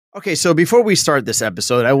Okay, so before we start this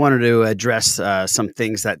episode, I wanted to address some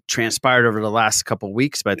things that transpired over the last couple of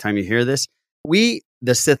weeks. By the time you hear this, we,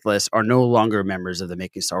 the Sith List, are no longer members of the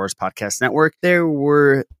Making Star Wars Podcast Network. There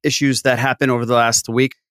were issues that happened over the last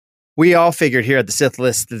week. We all figured here at the Sith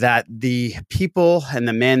List that the people and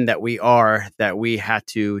the men that we had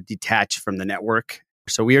to detach from the network.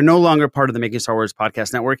 So we are no longer part of the Making Star Wars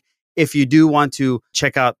Podcast Network. If you do want to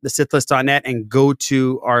check out the SithList.net and go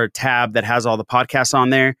to our tab that has all the podcasts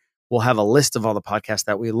on there, we'll have a list of all the podcasts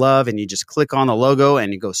that we love, and you just click on the logo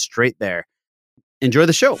and you go straight there. Enjoy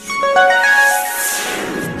the show.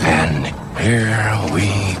 And here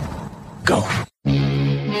we go.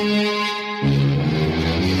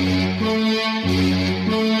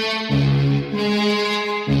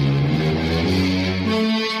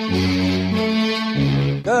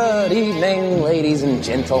 Good evening, ladies and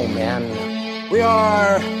gentlemen. We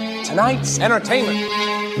are tonight's entertainment.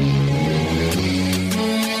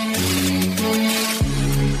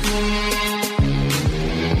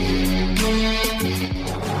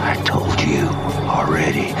 I told you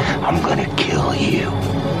already, I'm gonna kill you.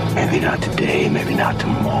 Maybe not today, maybe not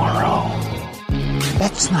tomorrow.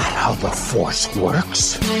 That's not how the Force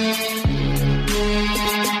works.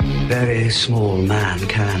 Very small man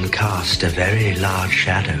can cast a very large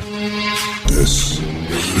shadow. This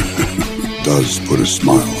does put a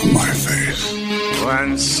smile on my face.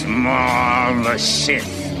 Once more, the Sith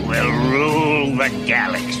will rule the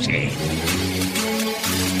galaxy.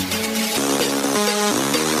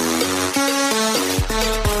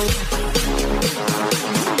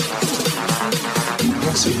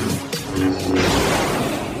 Impressive.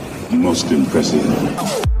 Most impressive.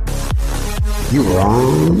 You were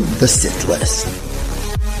on the Sith List.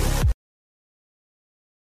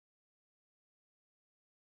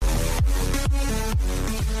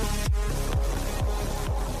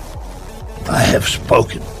 I have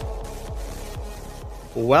spoken.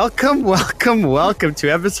 Welcome to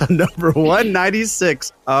episode number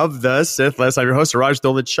 196 of the Sith List. I'm your host, Raj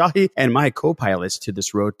Dolan Shahi, and my co-pilots to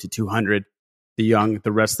this road to 200, the young,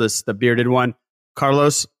 the restless, the bearded one,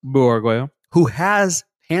 Carlos Buarguello, who has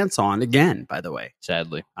pants on again, by the way.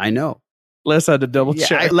 Sadly. I know. Les had to double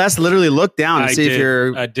check. Les literally looked down to see if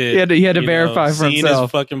you're... I did. He had to verify for himself.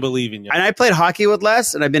 Is fucking believing you. And I played hockey with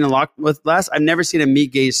Les, and I've been in lock with Les. I've never seen him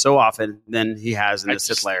meat gaze so often than he has in the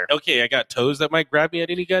Sith lair. Okay, I got toes that might grab me at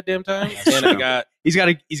any goddamn time, and I got he's got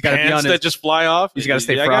to be on that just fly off. He's got to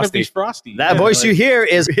stay frosty. I got to be frosty. That voice you hear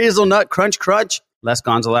is Hazelnut Crunch Crunch. Les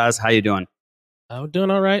Gonzalez, how you doing? I'm doing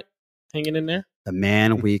all right. Hanging in there. The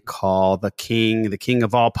man we call the king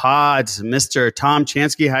of all pods, Mr. Tom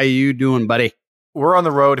Chansky. How you doing, buddy? We're on the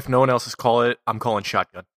road. If no one else is calling it, I'm calling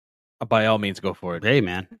shotgun. By all means, go for it. Hey,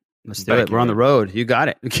 man. Let's do it. We're on the road. You got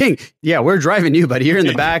it. King, yeah, we're driving you, buddy. You're in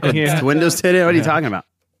the back with the windows tinted. What are you talking about?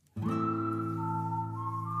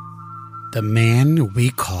 The man we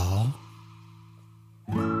call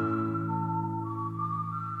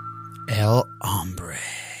El Hombre.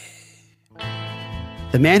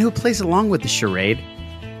 The man who plays along with the charade.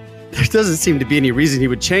 There doesn't seem to be any reason he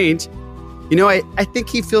would change. You know, I think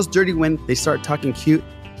he feels dirty when they start talking cute.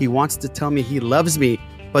 He wants to tell me he loves me,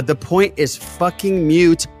 but the point is fucking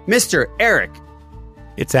mute. Mr. Eric.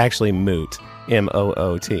 It's actually moot.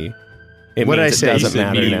 M-O-O-T. What did I say? It doesn't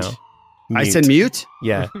matter mute. now. Mute. I said mute?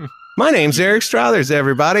 Yeah. My name's Eric Strothers,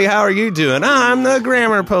 everybody. How are you doing? I'm the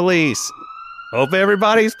grammar police. Hope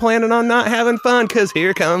everybody's planning on not having fun, because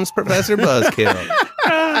here comes Professor Buzzkill.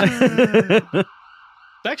 It's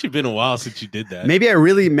actually been a while since you did that. Maybe I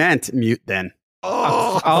really meant mute then.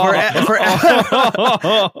 I'm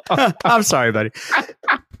sorry, buddy.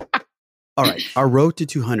 All right. Our road to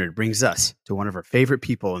 200 brings us to one of our favorite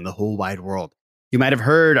people in the whole wide world. You might have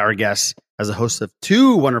heard our guest as a host of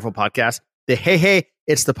two wonderful podcasts, the Hey,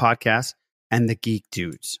 It's the Podcast and the Geek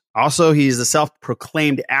Dudes. Also, he's the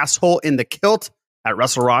self-proclaimed asshole in the kilt at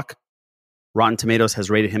Russell Rock. Rotten Tomatoes has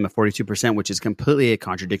rated him a 42%, which is completely a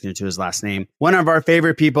contradiction to his last name. One of our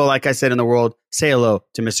favorite people, like I said, in the world. Say hello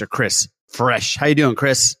to Mr. Criss Fresh. How you doing,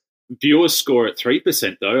 Chris? Viewer score at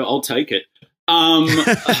 3%, though. I'll take it.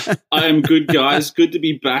 I am good, guys. Good to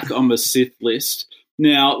be back on the Sith List.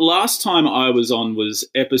 Now, last time I was on was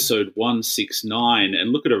episode 169, and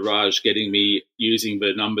look at Raj getting me using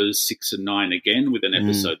the numbers 6 and 9 again with an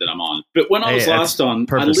episode that I'm on. But when I was last on,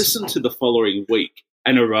 I listened to the following week,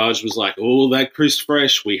 and Raj was like, oh, that Criss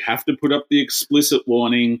Fresh, we have to put up the explicit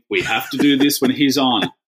warning. We have to do this when he's on.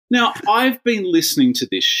 Now, I've been listening to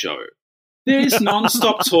this show. There's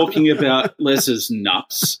nonstop talking about Les's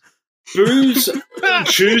nuts. Booze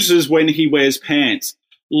chooses when he wears pants.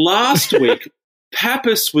 Last week,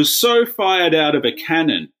 Pappas was so fired out of a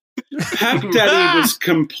cannon Pack Daddy was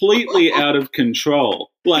completely out of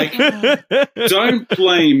control. Like, don't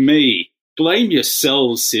blame me. Blame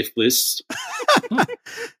yourselves, Sith-lists.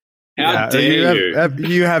 How dare you?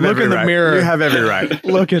 You have Look every in the right. mirror. You have every right.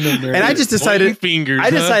 Look in the mirror. And I just decided. Fingers, I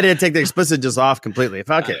decided to take the explicit just off completely.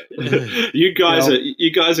 Fuck it. You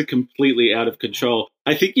guys are completely out of control.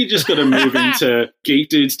 I think you just got to move into Geek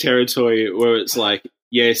Dudes territory where it's like,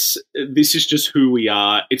 yes, this is just who we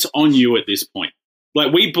are. It's on you at this point.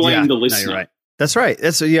 Like, we blame the listener. No, you're right. That's right.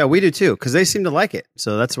 We do too, because they seem to like it.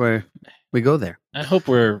 So that's where we go there. I hope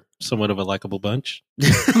we're somewhat of a likable bunch.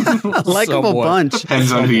 Likable bunch.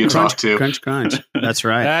 Depends on who you talk to. Crunch. That's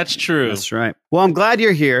right. That's true. That's right. Well, I'm glad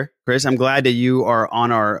you're here, Chris. I'm glad that you are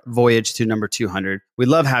on our voyage to number 200. We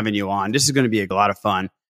love having you on. This is going to be a lot of fun.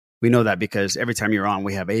 We know that because every time you're on,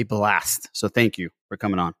 we have a blast. So thank you for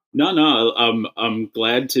coming on. No. I'm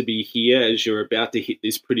glad to be here as you're about to hit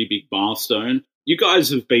this pretty big milestone. You guys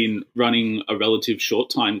have been running a relative short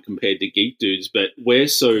time compared to Geek Dudes, but we're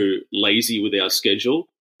so lazy with our schedule.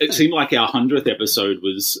 It seemed like our 100th episode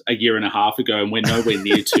was a year and a half ago, and we're nowhere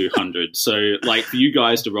near 200. So, like, for you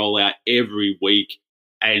guys to roll out every week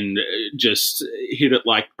and just hit it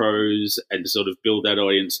like pros and sort of build that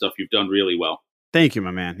audience stuff, you've done really well. Thank you, my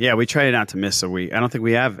man. Yeah, we tried not to miss a week. I don't think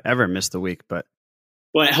we have ever missed a week, but...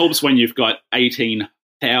 Well, it helps when you've got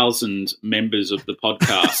 18,000 members of the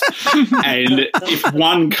podcast. And if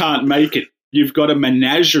one can't make it, you've got a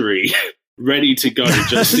menagerie ready to go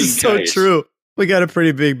just in case. So true. We got a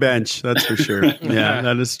pretty big bench, that's for sure. Yeah,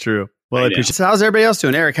 that is true. Well, I appreciate it. So how's everybody else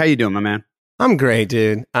doing? Eric, how you doing, my man? I'm great,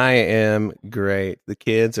 dude. I am great. The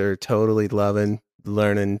kids are totally loving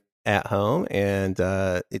learning at home, and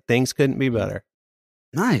things couldn't be better.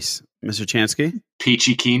 Nice. Mr. Chansky?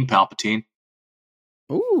 Peachy Keen Palpatine.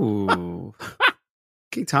 Ooh.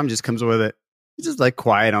 King Tom just comes with it. He's just like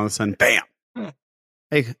quiet all of a sudden. Bam.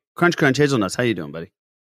 Hey, Crunch Hazelnuts, how you doing, buddy?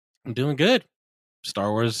 I'm doing good.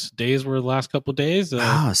 Star Wars days were the last couple of days.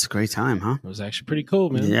 It's a great time, huh? It was actually pretty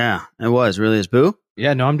cool, man. Yeah, it was. Really is. Boo?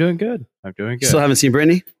 Yeah, no, I'm doing good. Still haven't seen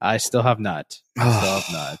Brittany? I still have not.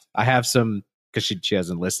 I have some, because she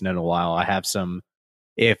hasn't listened in a while. I have some,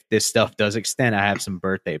 if this stuff does extend, I have some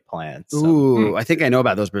birthday plans. Ooh, I think I know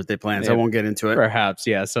about those birthday plans. Yeah, I won't get into it. Perhaps,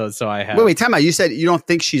 yeah. So I have. Wait, time out. You said you don't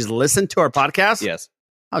think she's listened to our podcast? Yes.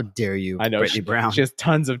 How dare you, I know, Brittany Brown? She has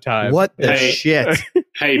tons of time. What the shit?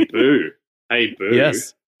 Hey, Boo. Hey, Boo.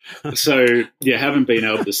 Yes. So you haven't been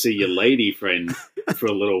able to see your lady friend for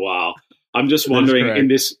a little while. I'm just wondering, in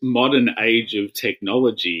this modern age of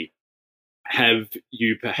technology, have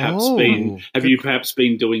you perhaps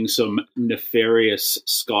been doing some nefarious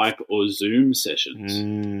Skype or Zoom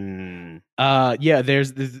sessions? Yeah,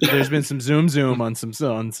 there's been some Zoom on some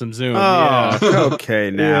Zoom. Oh, yeah.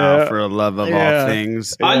 Okay, now for the love of all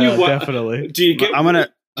things, definitely. Do you get?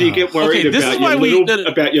 Do you get worried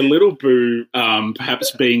about your little Boo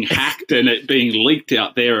perhaps being hacked and it being leaked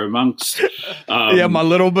out there amongst? My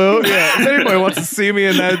little Boo. Yeah, if anybody wants to see me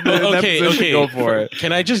in that position, go for it.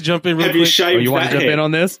 Can I just jump in real Have quick? you shaved you want to jump in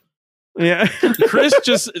on this? Yeah. Chris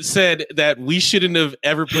just said that we shouldn't have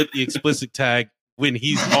ever put the explicit tag when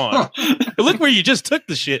he's on. Look where you just took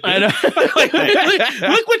the shit. I know.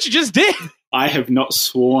 Look what you just did. I have not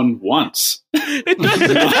sworn once. He's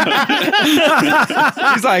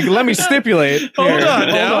like, let me stipulate. Hold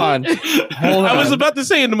on. I was about to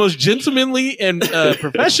say in the most gentlemanly and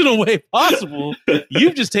professional way possible.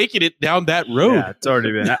 You've just taken it down that road. Yeah, it's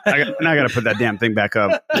already been. I got to put that damn thing back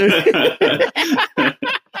up.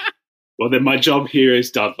 Well, then my job here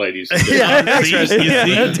is done, ladies and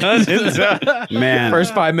gentlemen. Done. Man.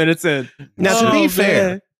 First 5 minutes in. Now, to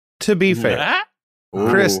be fair,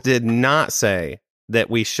 Chris did not say that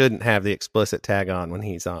we shouldn't have the explicit tag on when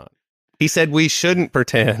he's on. He said we shouldn't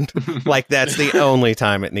pretend like that's the only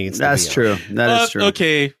time it needs to be on. That's true. That is true.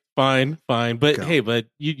 Okay, fine. But hey,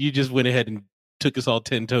 you just went ahead and took us all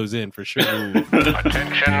 10 toes in for sure.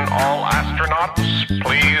 Attention all astronauts,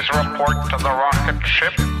 please report to the rocket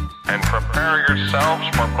ship and prepare yourselves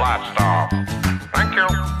for blast off. Thank you.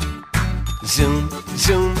 Zoom,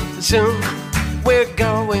 zoom, zoom. We're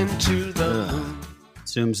going to the moon.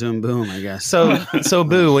 Zoom, zoom, boom, I guess. So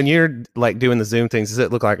Boo, when you're like doing the Zoom things, does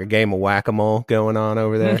it look like a game of whack-a-mole going on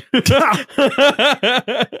over there?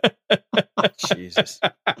 Jesus.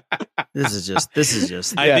 This is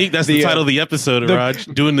just. I think that's the title of the episode, Raj.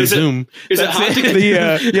 Doing the Zoom. Is it hard to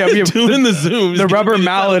doing the Zoom? The rubber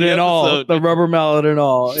mallet and all. The rubber mallet and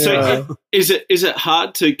all. So is it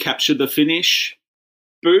hard to capture the finish,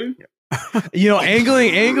 Boo?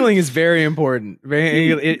 Angling is very important.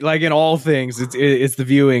 Like in all things, it's the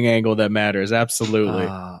viewing angle that matters. Absolutely.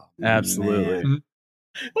 Absolutely.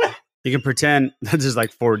 You can pretend that's just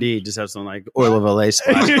like 4D, just have some like oil of LA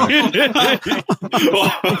splash. At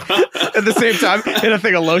the same time, hit a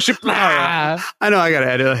thing of lotion. I know I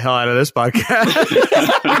gotta edit the hell out of this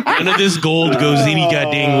podcast. None of this gold goes any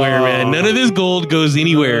goddamn where, man. None of this gold goes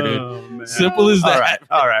anywhere, dude. Simple as that.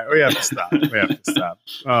 All right. We have to stop.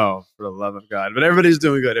 Oh, for the love of God. But everybody's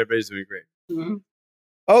doing good. Everybody's doing great. Mm-hmm.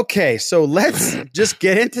 Okay, so let's just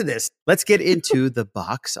get into this. Let's get into the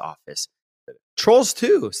box office. Trolls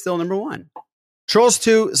 2, still number 1. Trolls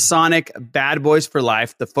 2, Sonic, Bad Boys for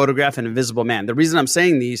Life, The Photograph, and Invisible Man. The reason I'm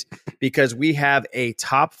saying these, because we have a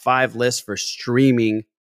top 5 list for streaming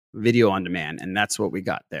video on demand, and that's what we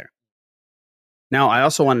got there. Now, I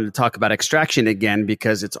also wanted to talk about Extraction again,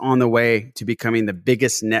 because it's on the way to becoming the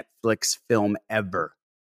biggest Netflix film ever.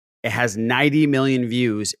 It has 90 million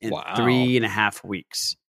views in 3.5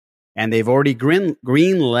 weeks. And they've already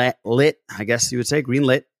greenlit, I guess you would say,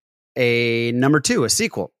 greenlit a number 2, a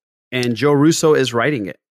sequel. And Joe Russo is writing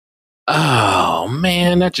it. Oh,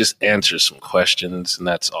 man, that just answers some questions, and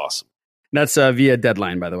that's awesome. That's via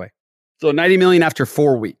Deadline, by the way. So 90 million after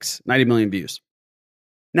 4 weeks, 90 million views.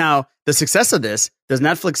 Now, the success of this, does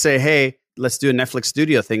Netflix say, hey, let's do a Netflix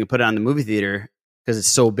studio thing and put it on the movie theater because it's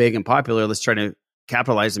so big and popular. Let's try to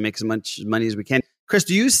capitalize and make as much money as we can. Chris,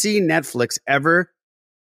 do you see Netflix ever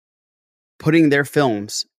putting their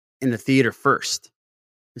films in the theater first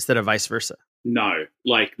instead of vice versa? No,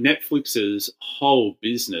 like Netflix's whole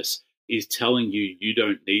business is telling you you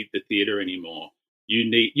don't need the theater anymore.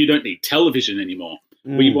 You don't need television anymore.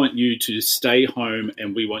 We want you to stay home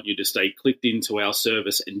and we want you to stay clicked into our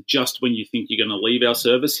service. And just when you think you're going to leave our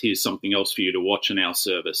service, here's something else for you to watch on our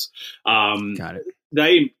service. Got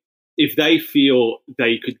it. If they feel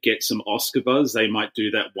they could get some Oscar buzz, they might do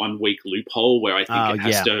that 1 week loophole where I think it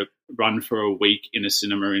has to run for a week in a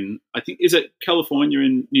cinema in, I think, is it California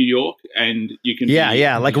and New York? And you can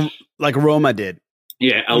like Roma did.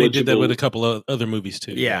 Yeah, and they did that with a couple of other movies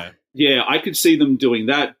too. Yeah, I could see them doing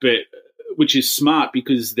that, but which is smart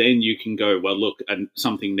because then you can go, well, look, and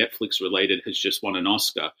something Netflix related has just won an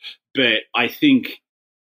Oscar. But I think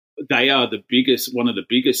they are one of the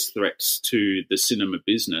biggest threats to the cinema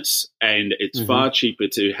business, and it's far cheaper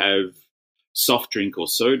to have soft drink or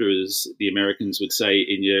soda, as the Americans would say,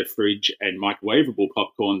 in your fridge and microwavable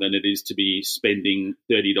popcorn than it is to be spending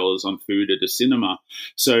 $30 on food at a cinema.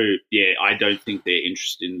 So, yeah, I don't think they're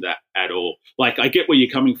interested in that at all. Like, I get where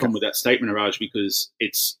you're coming from with that statement, Raj, because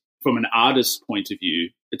it's, from an artist's point of view,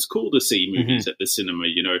 it's cool to see movies at the cinema,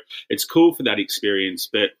 you know. It's cool for that experience,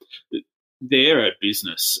 but they're a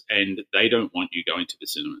business and they don't want you going to the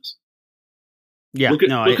cinemas. Yeah, look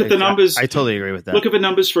at the numbers. I totally agree with that. Look at the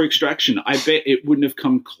numbers for Extraction. I bet it wouldn't have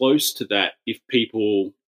come close to that if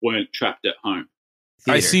people weren't trapped at home.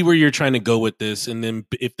 I see where you're trying to go with this, and then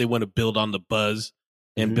if they want to build on the buzz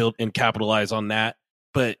and build and capitalize on that,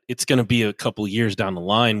 but it's going to be a couple years down the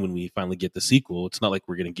line when we finally get the sequel. It's not like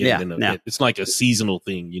we're going to get it in it's like a seasonal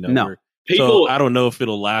thing, you know. No. So I don't know if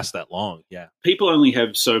it'll last that long. Yeah. People only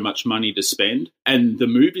have so much money to spend, and the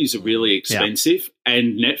movies are really expensive,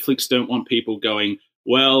 and Netflix don't want people going,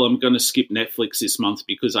 well, I'm going to skip Netflix this month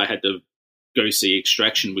because I had to go see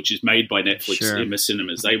Extraction, which is made by Netflix in the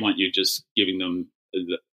cinemas. They want you just giving them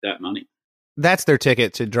that money. That's their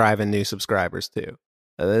ticket to drive in new subscribers, too.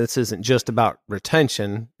 This isn't just about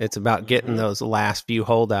retention. It's about getting those last few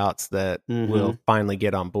holdouts that will finally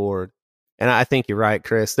get on board. And I think you're right,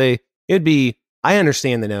 Chris. I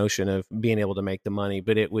understand the notion of being able to make the money,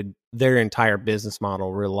 but their entire business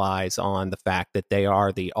model relies on the fact that they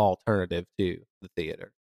are the alternative to the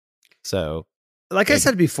theater. So, like I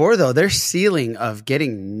said before, though, their ceiling of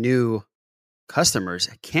getting new customers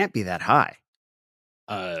can't be that high.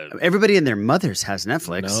 Everybody and their mothers has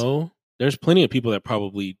Netflix. No, there's plenty of people that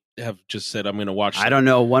probably have just said, I'm going to watch. I don't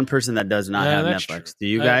know one person that does not have Netflix. True. Do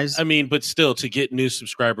you guys? I mean, but still, to get new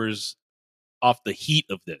subscribers off the heat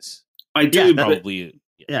of this. I do, probably.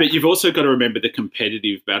 But you've also got to remember the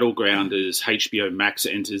competitive battleground as HBO Max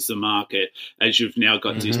enters the market, as you've now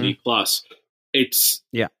got Disney Plus. It's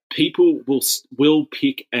people will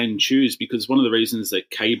pick and choose, because one of the reasons that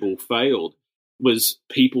cable failed was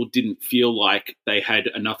people didn't feel like they had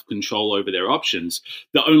enough control over their options.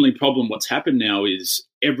 The only problem, what's happened now, is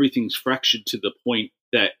everything's fractured to the point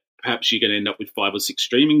that perhaps you're going to end up with 5 or 6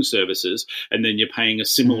 streaming services, and then you're paying a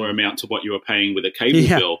similar amount to what you were paying with a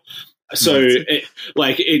cable bill. So, it's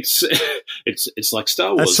like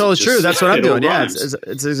Star Wars. That's totally true. That's what I'm doing. Yeah,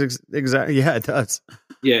 it's exactly. Yeah, it does.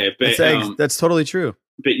 Yeah, but that's totally true.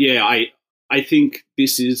 But yeah, I think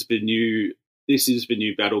this is the new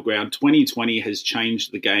battleground. 2020 has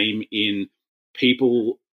changed the game in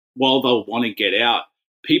people. While they'll want to get out,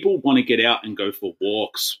 people want to get out and go for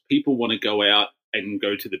walks. People want to go out and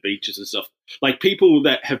go to the beaches and stuff. Like, people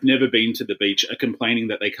that have never been to the beach are complaining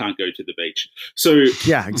that they can't go to the beach. So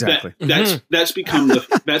yeah, exactly. That's become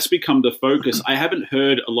the focus. I haven't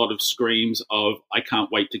heard a lot of screams of I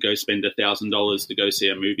can't wait to go spend $1,000 to go see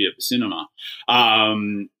a movie at the cinema.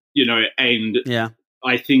 And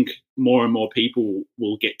I think more and more people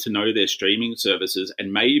will get to know their streaming services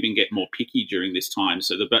and may even get more picky during this time.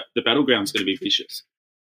 So the battleground's going to be vicious.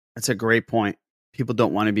 That's a great point. People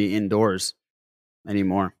don't want to be indoors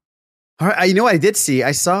anymore. All right, you know what I did see?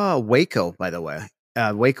 I saw Waco, by the way.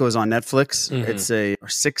 Waco is on Netflix. Mhm. It's a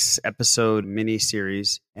 6-episode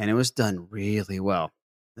miniseries, and it was done really well.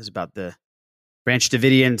 It was about the Branch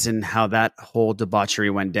Davidians and how that whole debauchery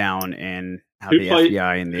went down, and how the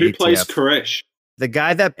FBI and the who ATF. plays Koresh? The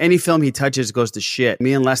guy that any film he touches goes to shit.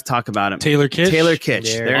 Me and Les talk about him. Taylor Kitsch?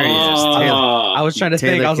 There he is. Taylor. I was trying to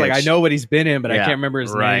think. I was like, I know what he's been in, but I Yeah, can't remember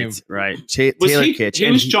his name. Right. Was Taylor he, Kitsch. he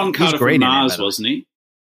and was John Carter he's great from in it, Mars, by the way. wasn't he?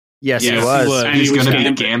 Yes, he Yes, was. And He's he was going to be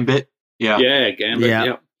the Gambit. Gambit. Yeah. Yeah, Gambit. Yeah.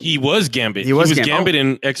 Yep. He was Gambit. He was Gambit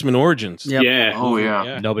in X-Men Origins. Yep. Yeah. Oh,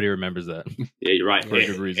 yeah. Nobody remembers that. Yeah, you're right. For a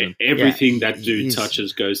good reason. Everything Yeah, that dude he's-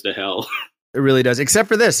 touches goes to hell. It really does. Except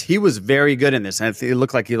for this. He was very good in this. It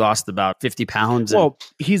looked like he lost about 50 pounds. Well,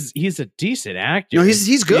 he's a decent actor. No,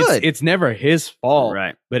 he's good. It's never his fault,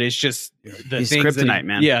 Right. But it's just the He's things that kryptonite,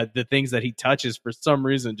 man. Yeah, the things that he touches for some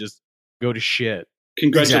reason just go to shit.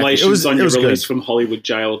 Congratulations Exactly. on It your was release good. from Hollywood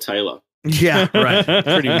jail, Taylor. Yeah, right.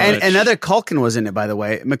 Pretty much. And another Culkin was in it, by the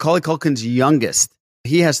way. Macaulay Culkin's youngest.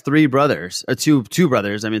 He has 3 brothers, or two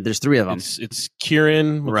brothers. I mean, there's 3 of them. It's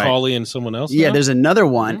Kieran, Right. Macaulay, and someone else. Yeah, now? there's another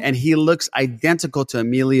one, and he looks identical to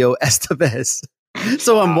Emilio Estevez.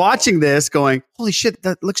 So I'm watching this going, holy shit,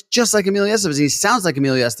 that looks just like Emilio Estevez. He sounds like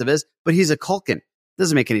Emilio Estevez, but he's a Culkin.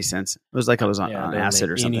 Doesn't make any sense. It was like I was on doesn't acid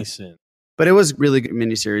make or something. any sense. But it was really good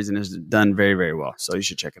miniseries, and it was done very, very well. So you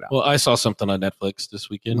should check it out. Well, I saw something on Netflix this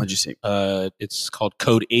weekend. What'd you see? It's called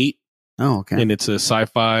Code 8. Oh, okay. And it's a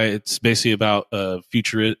sci-fi. It's basically about a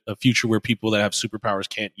future where people that have superpowers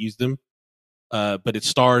can't use them. But it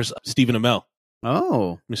stars Stephen Amell,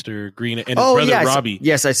 Oh. Mr. Green, and his brother yeah, Robbie.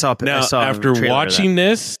 Yes, I saw. Now, I saw after a trailer for watching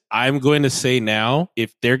this, I'm going to say now,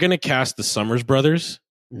 if they're going to cast the Summers brothers,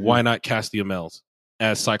 Mhm. why not cast the Amells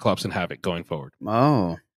as Cyclops and Havoc going forward? that.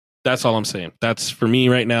 Oh, That's all I'm saying. That's for me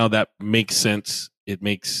right now. That makes sense. It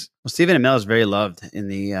makes. well, Stephen Amell is very loved in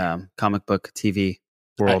the comic book TV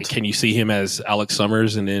world. Can you see him as Alex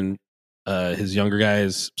Summers and then his younger guy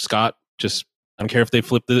is Scott? Just I don't care if they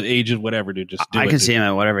flip the age of whatever, dude. Just do I it, can dude. see him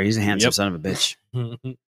at whatever. He's a handsome Yep. son of a bitch.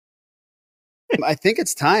 I think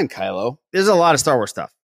it's time, Kylo. There's a lot of Star Wars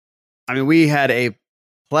stuff. I mean, we had a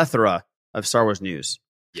plethora of Star Wars news.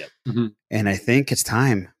 Yep. Mm-hmm. And I think it's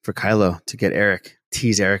time for Kylo to get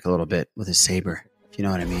tease Eric a little bit with his saber. If you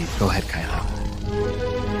know what I mean. Go ahead, Kylo.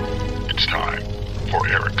 It's time for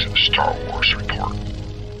Eric's Star Wars report.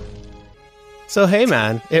 So hey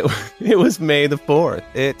man, it was May the 4th.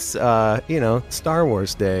 It's Star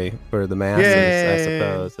Wars Day for the masses, Yay. I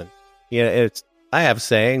suppose. And I have a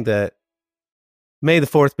saying that May the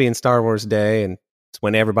 4th being Star Wars Day, and it's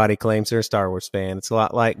when everybody claims they're a Star Wars fan. It's a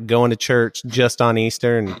lot like going to church just on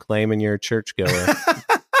Easter and claiming you're a churchgoer.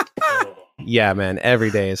 Yeah, man, every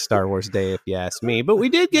day is Star Wars Day if you ask me. But we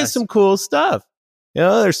did get some cool stuff.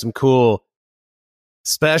 There's some cool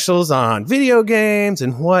specials on video games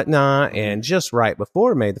and whatnot. And just right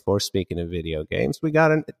before May the 4th, speaking of video games, we got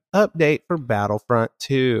an update for Battlefront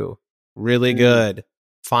 2. Really good.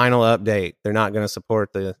 Final update. They're not going to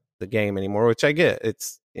support the game anymore, which I get.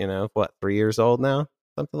 It's, 3 years old now?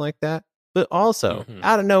 Something like that. But also,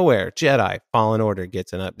 out of nowhere, Jedi Fallen Order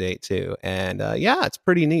gets an update too. And it's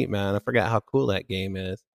pretty neat, man. I forgot how cool that game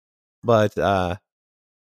is. But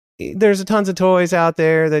there's tons of toys out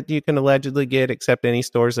there that you can allegedly get, except any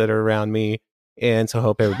stores that are around me. And so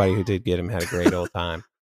hope everybody who did get them had a great old time.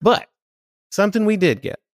 But something we did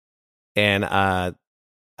get, and I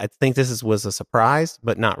think this was a surprise,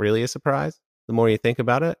 but not really a surprise. The more you think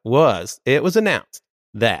about it, it was announced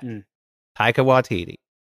that Taika Waititi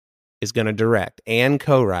is going to direct and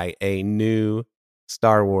co-write a new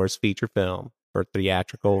Star Wars feature film for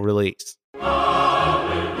theatrical release.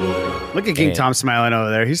 Look at King Tom smiling over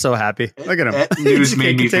there. He's so happy. Look at him. That He news just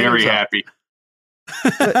made can't me contain very himself. happy.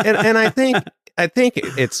 and I think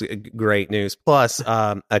it's great news. Plus,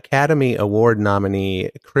 Academy Award nominee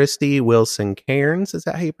Christy Wilson Cairns, is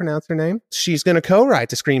that how you pronounce her name? She's going to co-write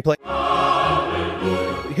the screenplay.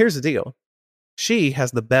 Here's the deal. She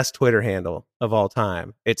has the best Twitter handle of all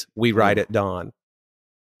time. It's We Ride at Dawn.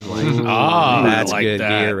 That's like good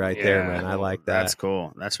that. gear right there, man. I like that. That's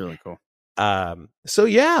cool. That's really cool. So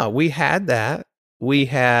yeah, we had that. we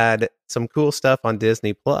had some cool stuff on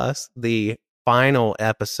Disney Plus, the final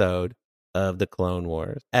episode of the Clone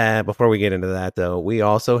Wars. Before we get into that, though, we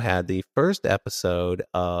also had the first episode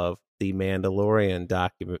of the Mandalorian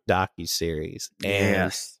docu-series.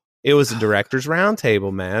 Yes. It was a director's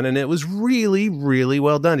roundtable, man, and it was really, really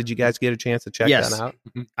well done. Did you guys get a chance to check that out?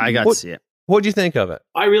 I got to see it. What'd you think of it?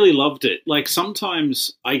 I really loved it. Like,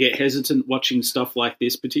 sometimes I get hesitant watching stuff like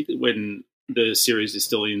this, particularly when the series is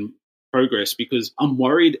still in progress, because I'm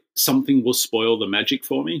worried something will spoil the magic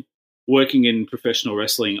for me. Working in professional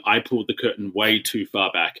wrestling, I pulled the curtain way too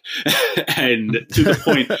far back, and to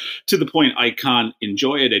the point I can't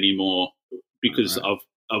enjoy it anymore because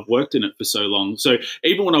I've worked in it for so long. So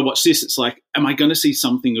even when I watch this, it's like, am I going to see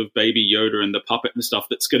something of Baby Yoda and the puppet and stuff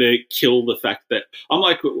that's going to kill the fact that I'm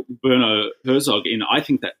like Werner Herzog in I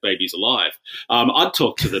think that baby's alive. I'd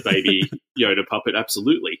talk to the Baby Yoda puppet,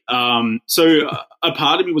 absolutely. So a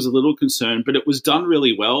part of me was a little concerned, but it was done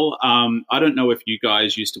really well. I don't know if you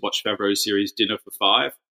guys used to watch Favreau's series Dinner for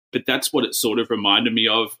Five, but that's what it sort of reminded me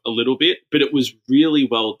of a little bit. But it was really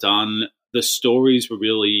well done. The stories were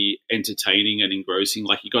really entertaining and engrossing.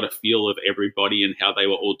 Like, you got a feel of everybody and how they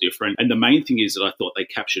were all different. And the main thing is that I thought they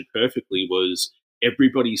captured perfectly was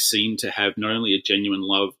everybody seemed to have not only a genuine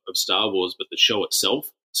love of Star Wars, but the show itself.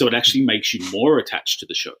 So it actually makes you more attached to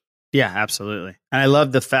the show. Yeah, absolutely. And I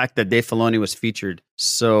love the fact that Dave Filoni was featured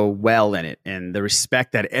so well in it, and the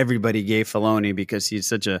respect that everybody gave Filoni because he's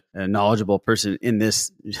such a knowledgeable person in this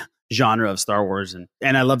genre of Star Wars.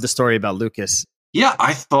 And I love the story about Lucas. Yeah,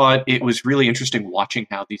 I thought it was really interesting watching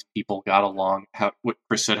how these people got along, how what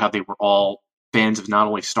Chris said, how they were all fans of not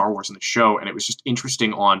only Star Wars and the show. And it was just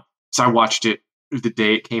interesting so I watched it the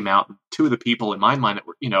day it came out. Two of the people in my mind that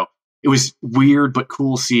were, it was weird but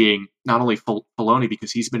cool seeing not only Filoni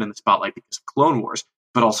because he's been in the spotlight because of Clone Wars,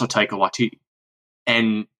 but also Taika Waititi.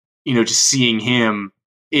 And, just seeing him,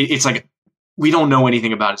 it's like, we don't know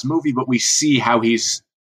anything about his movie, but we see how he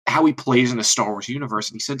plays in the Star Wars universe.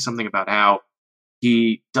 And he said something about how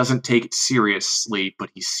he doesn't take it seriously,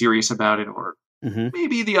 but he's serious about it, or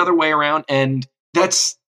maybe the other way around. And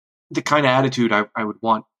that's the kind of attitude I would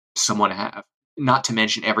want someone to have, not to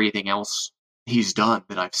mention everything else he's done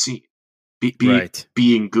that I've seen.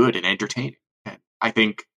 Being good and entertaining. And I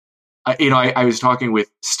think, I was talking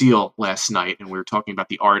with Steele last night, and we were talking about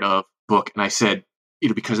the Art of book, and I said,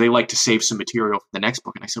 because they like to save some material for the next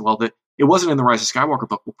book. And I said, well, it wasn't in the Rise of Skywalker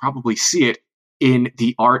book. We'll probably see it in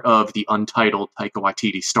the Art of the untitled Taika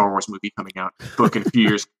Waititi Star Wars movie coming out book in a few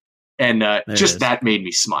years. And just that made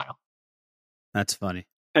me smile. That's funny.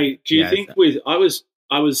 Hey, do you think I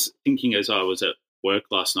was thinking as I was at work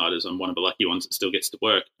last night, as I'm one of the lucky ones that still gets to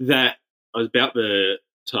work, that I was about the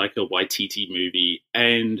Taika Waititi movie,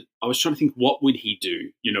 and I was trying to think, what would he do?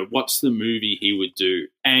 What's the movie he would do?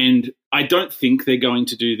 And I don't think they're going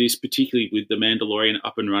to do this, particularly with The Mandalorian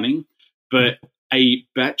up and running, but a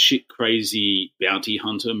batshit crazy bounty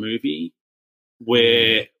hunter movie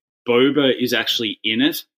where Boba is actually in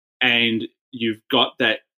it, and you've got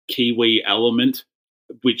that Kiwi element,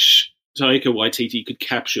 which Taika Waititi could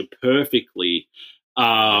capture perfectly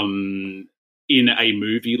in a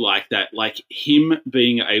movie like that. Like, him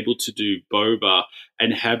being able to do Boba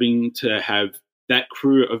and having to have that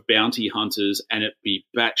crew of bounty hunters and it be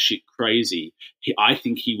batshit crazy, I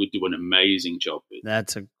think he would do an amazing job with.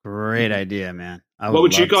 That's a great idea, man. What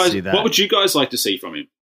would you guys like to see from him?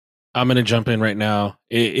 I'm going to jump in right now.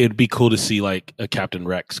 It'd be cool to see like a Captain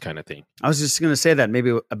Rex kind of thing. I was just going to say that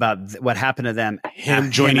maybe about what happened to them.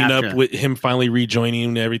 Him joining up with him, finally rejoining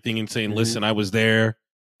and everything and saying, listen, I was there.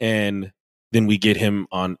 And then we get him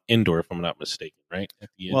on Endor, if I'm not mistaken, right? At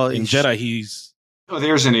the end. Well, in Jedi, he's... Oh,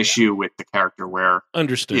 there's an issue with the character where...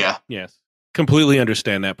 Understood. Yeah. Yes. Completely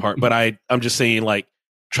understand that part. But I'm just saying, like,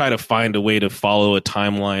 try to find a way to follow a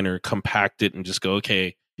timeline or compact it and just go,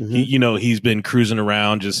 okay, he's been cruising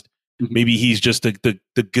around, just maybe he's just the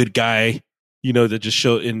good guy, that just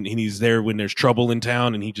show, and he's there when there's trouble in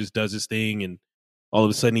town, and he just does his thing, and all of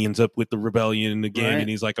a sudden he ends up with the rebellion again, and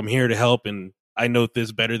he's like, I'm here to help, and I know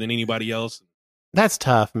this better than anybody else. That's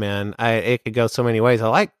tough, man. It could go so many ways. I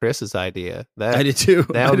like Chris's idea. I did too.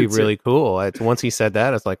 That would be really cool. Once he said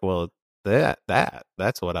that, it's like, well,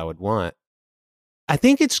 that's what I would want. I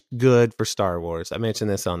think it's good for Star Wars. I mentioned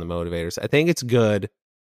this on the Motivators. I think it's good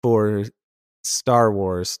for Star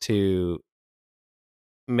Wars to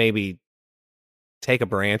maybe take a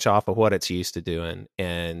branch off of what it's used to doing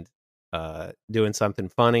and doing something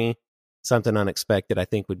funny, something unexpected. I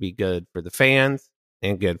think would be good for the fans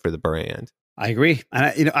and good for the brand. I agree.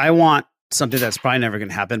 And I want something that's probably never going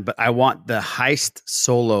to happen, but I want the heist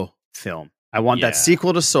Solo film. I want that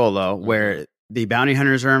sequel to Solo where The bounty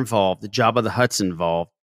hunters are involved. The Jabba the Hutt's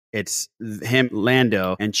involved. It's him,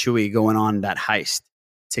 Lando, and Chewie going on that heist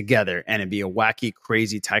together, and it'd be a wacky,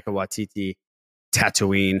 crazy Taika Waititi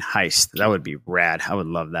Tatooine heist. That would be rad. I would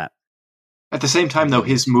love that. At the same time, though,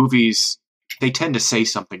 his movies, they tend to say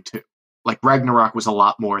something too. Like Ragnarok was a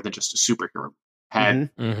lot more than just a superhero.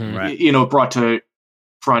 Had Right. brought to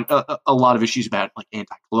front a lot of issues about like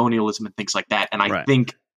anti-colonialism and things like that. And I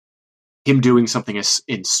think him doing something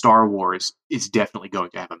in Star Wars is definitely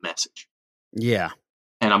going to have a message. Yeah.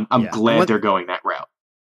 And I'm glad they're going that route.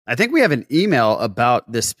 I think we have an email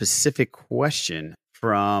about this specific question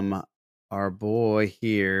from our boy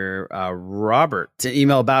here, Robert. It's an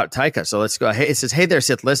email about Taika. So let's go. Hey, it says, "Hey there,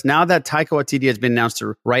 Sith List. Now that Taika Waititi has been announced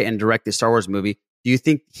to write and direct the Star Wars movie, do you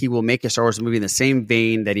think he will make a Star Wars movie in the same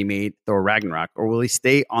vein that he made Thor Ragnarok, or will he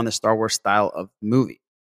stay on the Star Wars style of movie?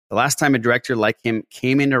 The last time a director like him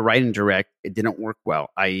came in to write and direct, it didn't work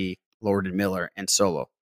well, i.e. Lord and Miller and Solo.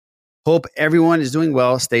 Hope everyone is doing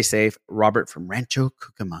well. Stay safe. Robert from Rancho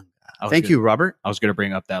Cucamonga." Thank you, Robert. I was going to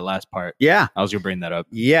bring up that last part. Yeah. I was going to bring that up.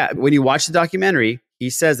 Yeah. When you watch the documentary, he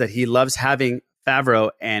says that he loves having Favreau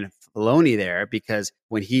and Filoni there because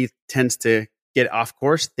when he tends to get off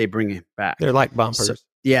course, they bring him back. They're like bumpers. So,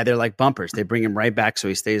 yeah, they're like bumpers. They bring him right back so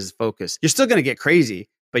he stays focused. You're still going to get crazy,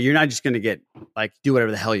 but you're not just going to get like do whatever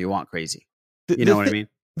the hell you want crazy. You know what I mean?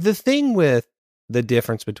 The thing with the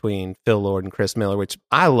difference between Phil Lord and Chris Miller, which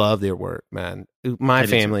I love their work, man. My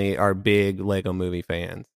family are big Lego Movie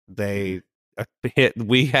fans. We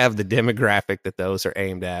have the demographic that those are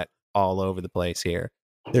aimed at all over the place here.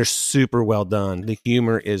 They're super well done. The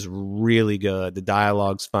humor is really good. The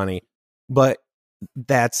dialogue's funny, but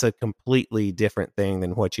that's a completely different thing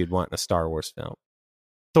than what you'd want in a Star Wars film.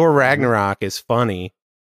 Thor Ragnarok is funny,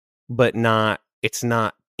 but it's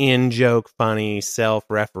not in-joke funny,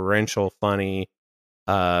 self-referential funny,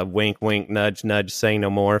 wink, wink, nudge, nudge, say no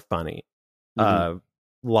more funny,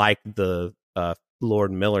 like the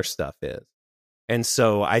Lord Miller stuff is. And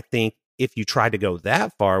so I think if you try to go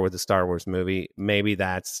that far with a Star Wars movie, maybe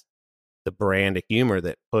that's the brand of humor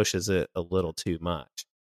that pushes it a little too much.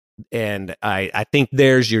 And I think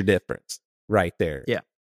there's your difference right there. Yeah.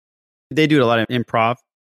 They do a lot of improv.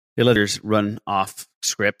 They let others run off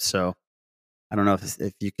script. So I don't know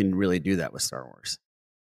if you can really do that with Star Wars.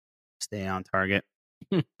 Stay on target.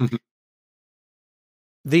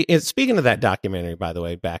 Speaking of that documentary, by the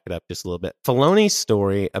way, back it up just a little bit. Filoni's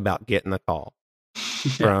story about getting the call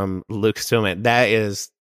from Lucasfilm, that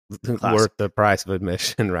is worth the price of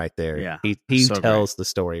admission right there. Yeah, he so tells the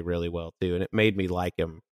story really well too, and it made me like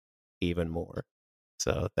him even more.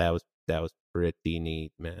 So that was pretty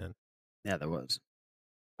neat, man. Yeah, that was.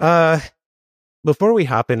 Before we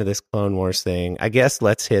hop into this Clone Wars thing, I guess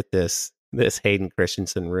let's hit this Hayden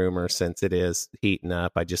Christensen rumor since it is heating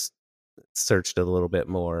up. I just searched a little bit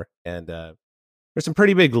more, and there's some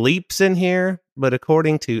pretty big leaps in here, but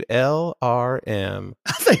according to LRM,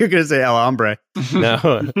 I thought you were going to say El Hombre. No,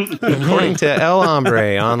 according to El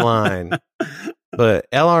Hombre online,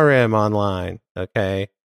 but LRM online. Okay,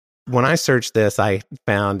 when I searched this, I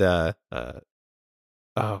found oh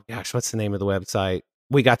gosh, what's the name of the website?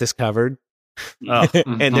 We Got This Covered.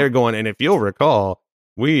 And they're going, and if you'll recall,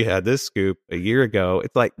 we had this scoop a year ago.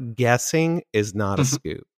 It's like guessing is not a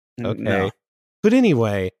scoop. Okay. No. But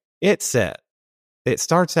anyway, it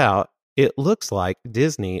starts out, it looks like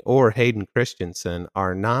Disney or Hayden Christensen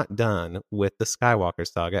are not done with the Skywalker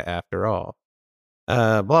saga after all.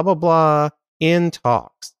 Blah, blah, blah. In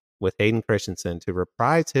talks with Hayden Christensen to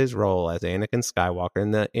reprise his role as Anakin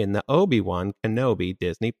Skywalker in the Obi-Wan Kenobi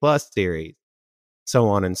Disney Plus series. So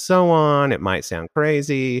on and so on. It might sound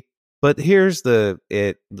crazy, but here's the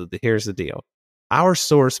deal. Our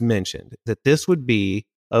source mentioned that this would be,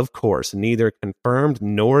 of course, neither confirmed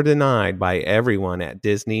nor denied by everyone at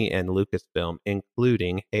Disney and Lucasfilm,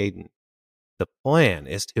 including Hayden. The plan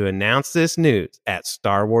is to announce this news at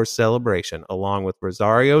Star Wars Celebration, along with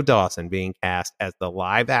Rosario Dawson being cast as the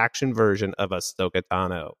live-action version of Ahsoka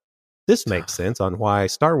Tano. This makes sense on why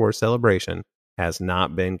Star Wars Celebration has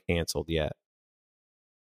not been canceled yet.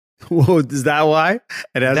 Whoa, is that why?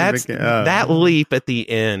 That leap at the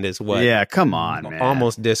end is what. Yeah, come on, man.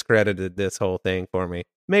 Almost discredited this whole thing for me.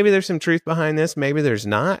 Maybe there's some truth behind this. Maybe there's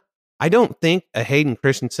not. I don't think a Hayden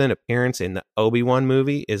Christensen appearance in the Obi-Wan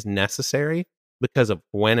movie is necessary because of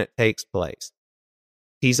when it takes place.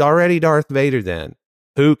 He's already Darth Vader then.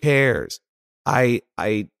 Who cares? If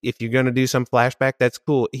you're going to do some flashback, that's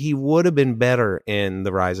cool. He would have been better in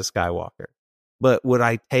The Rise of Skywalker. But would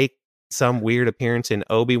I take some weird appearance in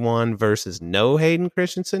Obi-Wan versus no Hayden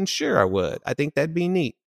Christensen? Sure, I would. I think that'd be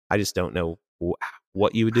neat. I just don't know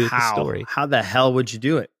what you would do with the story. How the hell would you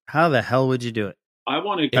do it? How the hell would you do it? I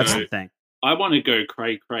want to That's go. the thing. I want to go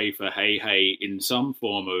cray for hey in some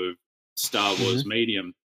form of Star Wars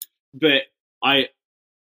medium, but I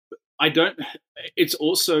don't. It's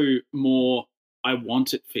also more. I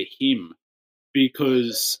want it for him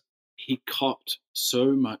because he copped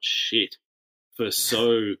so much shit for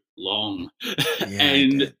so long,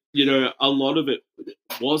 and a lot of it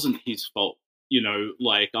wasn't his fault.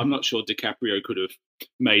 Like I'm not sure DiCaprio could have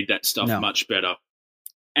made that stuff much better.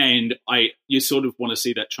 And you sort of want to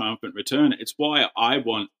see that triumphant return. It's why I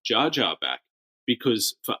want Jar Jar back,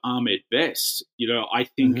 because for Ahmed Best, I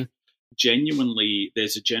think genuinely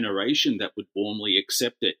there's a generation that would warmly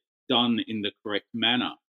accept it done in the correct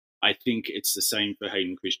manner. I think it's the same for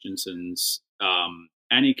Hayden Christensen's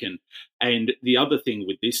Anakin. And the other thing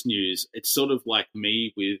with this news, it's sort of like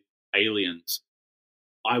me with aliens.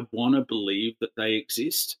 I want to believe that they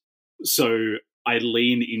exist. So I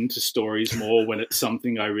lean into stories more when it's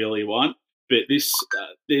something I really want. But this,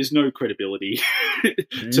 there's no credibility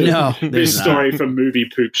to this story from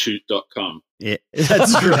moviepoopshoot.com. Yeah,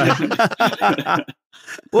 that's right.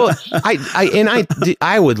 Well,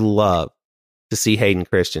 I would love to see Hayden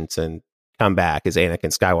Christensen come back as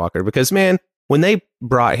Anakin Skywalker, because man, when they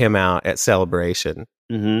brought him out at Celebration,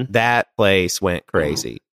 that place went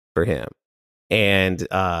crazy for him. And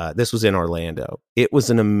this was in Orlando. It was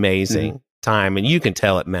an amazing time, and you can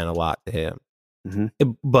tell it meant a lot to him.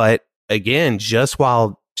 But again, just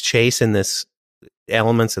while chasing this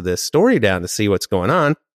elements of this story down to see what's going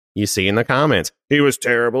on, you see in the comments, he was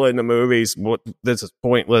terrible in the movies. This is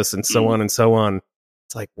pointless, and so on and so on.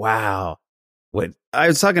 It's like, wow. What I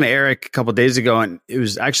was talking to Eric a couple of days ago, and it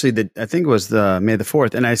was actually I think it was the May the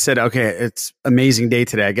 4th, and I said, okay, it's amazing day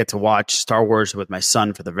today. I get to watch Star Wars with my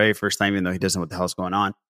son for the very first time, even though he doesn't know what the hell's going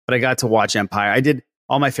on. But I got to watch Empire. I did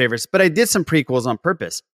all my favorites, but I did some prequels on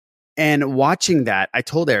purpose. And watching that, I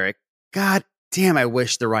told Eric, God damn, I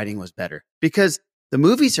wish the writing was better, because the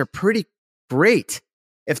movies are pretty great.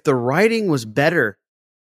 If the writing was better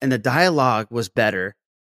and the dialogue was better,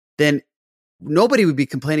 then nobody would be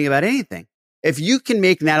complaining about anything. If you can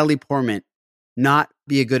make Natalie Portman not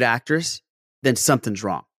be a good actress, then something's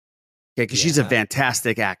wrong. Okay, because she's a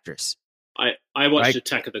fantastic actress. I watched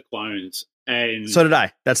Attack of the Clones, and so did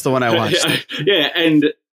I. That's the one I watched.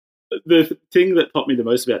 And the thing that popped me the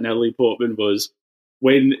most about Natalie Portman was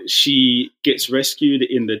when she gets rescued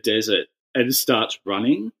in the desert and starts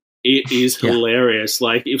running. It is hilarious.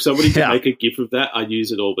 Like, if somebody can make a gif of that, I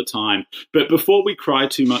use it all the time. But before we cry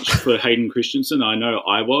too much for Hayden Christensen, I know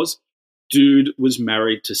I was. Dude was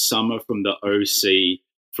married to Summer from the OC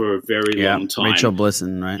for a very long time. Rachel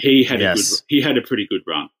Blisson, right? He had a pretty good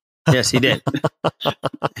run. Yes, he did.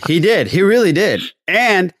 He did. He really did.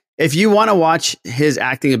 And if you want to watch his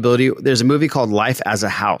acting ability, there's a movie called Life as a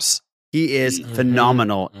House. He is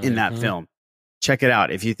phenomenal in that film. Check it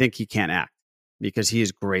out if you think he can't act, because he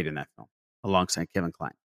is great in that film alongside Kevin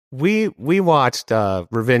Kline. We watched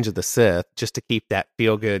Revenge of the Sith just to keep that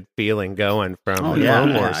feel-good feeling going from the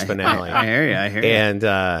Clone Wars finale. I hear you. And,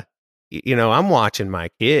 I'm watching my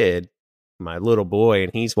kid, my little boy,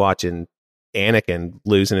 and he's watching Anakin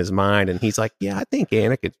losing his mind. And he's like, yeah, I think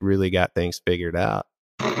Anakin's really got things figured out.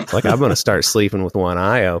 Like, I'm going to start sleeping with one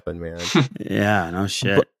eye open, man. Yeah, no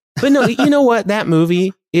shit. But no, you know what? That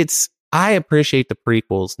movie, I appreciate the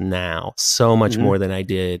prequels now so much more than I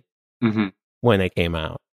did when they came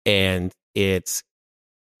out. And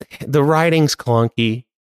the writing's clunky.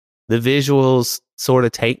 The visuals sort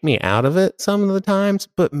of take me out of it some of the times,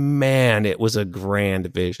 but man, it was a grand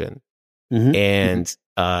vision. And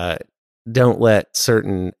don't let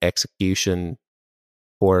certain execution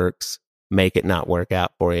quirks make it not work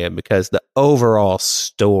out for you, because the overall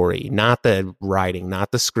story, not the writing,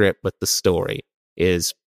 not the script, but the story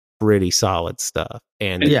is pretty solid stuff.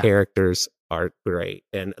 And the characters are great.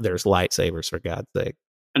 And there's lightsabers, for God's sake.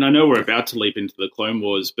 And I know we're about to leap into the Clone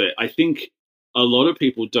Wars, but I think a lot of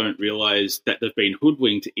people don't realize that they've been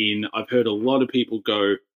hoodwinked in. I've heard a lot of people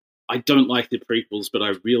go, I don't like the prequels, but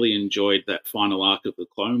I really enjoyed that final arc of the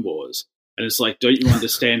Clone Wars. And it's like, don't you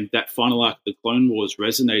understand that final arc of the Clone Wars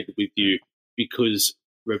resonated with you because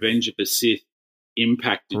Revenge of the Sith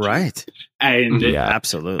impacted you. Right. And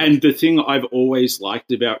absolutely. And the thing I've always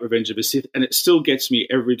liked about Revenge of the Sith, and it still gets me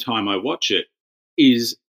every time I watch it,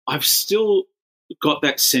 is I've still got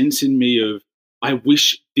that sense in me of, I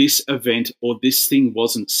wish this event or this thing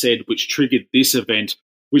wasn't said, which triggered this event,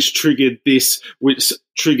 which triggered this, which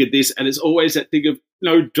triggered this. And it's always that thing of,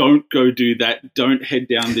 no, don't go do that. Don't head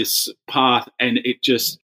down this path. And it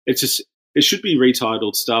should be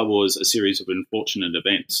retitled Star Wars, A Series of Unfortunate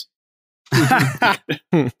Events.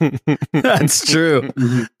 That's true.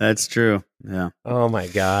 That's true. Yeah. Oh my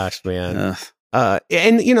gosh, man.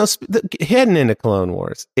 And you know, heading into Clone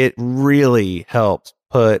Wars, it really helps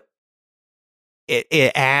put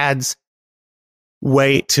it adds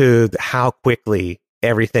weight to how quickly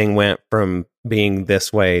everything went from being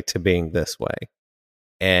this way to being this way.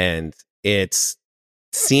 And it's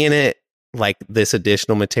seeing it like this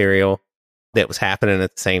additional material that was happening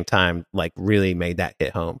at the same time, like really made that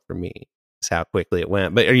hit home for me. It's how quickly it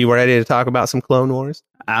went. But are you ready to talk about some Clone Wars?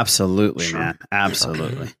 Absolutely, man.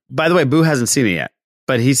 Absolutely. By the way, Boo hasn't seen it yet,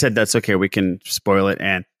 but he said that's okay. We can spoil it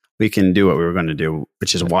and we can do what we were going to do,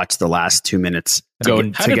 which is watch the last 2 minutes How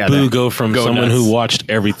did Boo go from someone who watched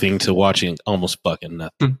everything to watching almost fucking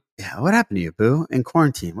nothing? Yeah, what happened to you, Boo? In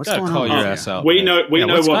quarantine, what's going call on? your ass out. We know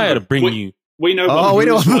what I had to bring you. We know. Oh, we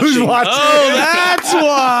know what Boo's watching. Oh, that's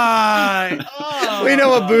why. We know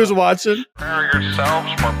what Boo's watching. Prepare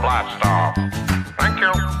yourselves for blast off. Thank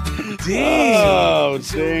you. Damn. Oh,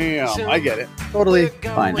 damn. I get it. Totally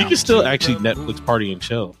fine. You can still actually Netflix party and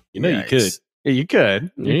chill. You know you could. Yeah, you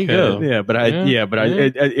could. There you go. Yeah, but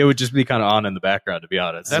it would just be kind of on in the background, to be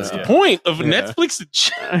honest. That's the point of Netflix and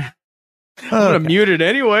chill. I'm gonna mute it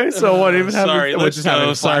anyway. So what? Even have sorry, let's just have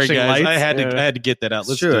go. Sorry, flashing guys. lights? I had to get that out.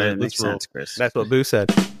 Let's Sure, do it it. makes Let's roll. sense, Chris. That's what Boo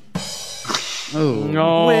said. Oh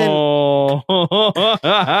no.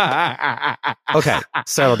 Okay,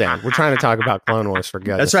 settle down. We're trying to talk about Clone Wars for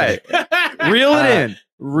goodness That's right. sake. Reel it in.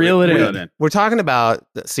 Reel it in. We're talking about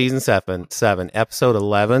season 7, episode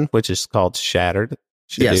 11, which is called Shattered,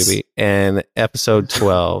 Shadoobie, and episode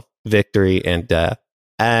 12, Victory and Death.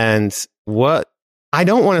 And what I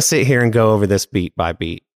don't want to sit here and go over this beat by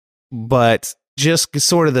beat, but just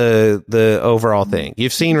sort of the overall thing.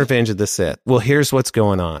 You've seen Revenge of the Sith. Well, here's what's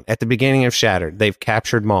going on. At the beginning of Shattered, they've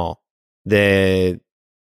captured Maul. The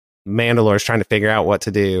Mandalore is trying to figure out what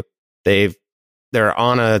to do. They're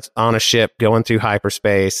on a ship going through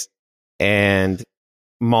hyperspace, and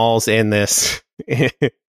Maul's in this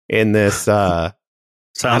Sounds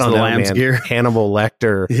I don't of the know, Lamb's man, gear. Hannibal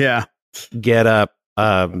Lecter Yeah. get up,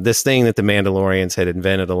 this thing that the Mandalorians had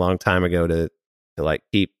invented a long time ago to like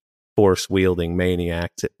keep force wielding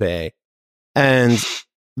maniacs at bay. And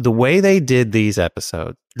the way they did these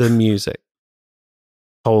episodes, the music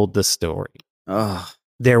told the story. Oh.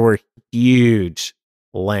 There were huge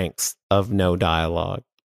lengths of no dialogue.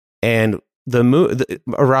 And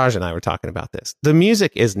Raj and I were talking about this. The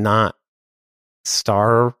music is not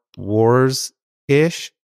Star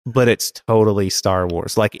Wars-ish, but it's totally Star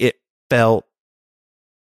Wars. Like, it felt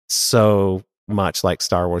so much like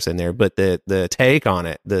Star Wars in there, but the take on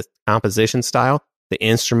it, the composition style, the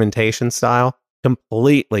instrumentation style,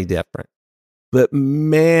 completely different. But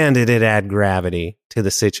man, did it add gravity to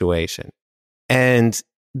the situation. And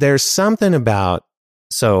there's something about,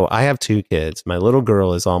 so I have 2 kids. My little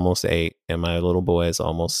girl is almost 8 and my little boy is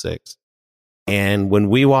almost 6. And when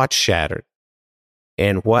we watch Shattered,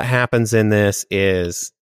 and what happens in this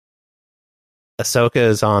is Ahsoka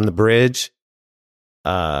is on the bridge.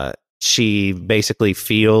 She basically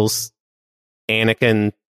feels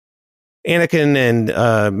Anakin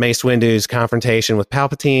and Mace Windu's confrontation with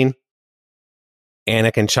Palpatine.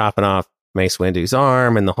 Anakin chopping off Mace Windu's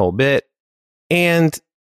arm and the whole bit. And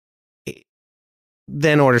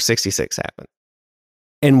then Order 66 happened.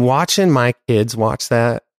 And watching my kids watch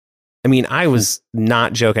that, I mean, I was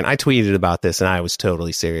not joking. I tweeted about this and I was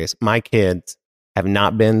totally serious. My kids have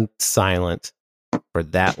not been silent for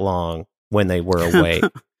that long when they were awake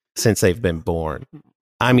since they've been born.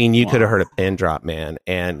 I mean, you could have heard a pin drop, man.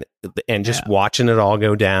 And just watching it all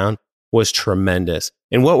go down was tremendous.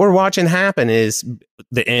 And what we're watching happen is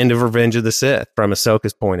the end of Revenge of the Sith from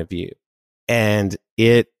Ahsoka's point of view. And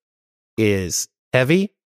it is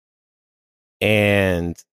heavy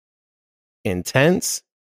and intense,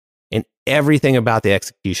 and everything about the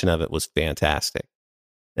execution of it was fantastic.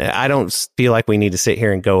 I don't feel like we need to sit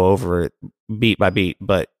here and go over it beat by beat,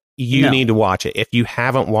 but you need to watch it. If you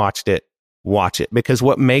haven't watched it, watch it, because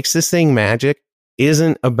what makes this thing magic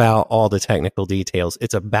isn't about all the technical details.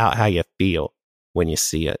 It's about how you feel when you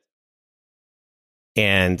see it.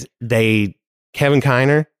 And Kevin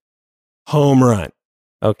Kiner, home run.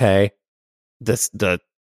 Okay. The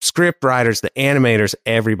script writers, the animators,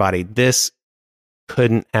 everybody, this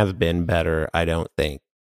couldn't have been better. I don't think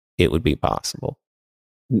it would be possible.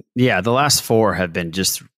 Yeah. The last 4 have been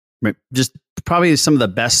just probably some of the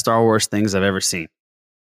best Star Wars things I've ever seen.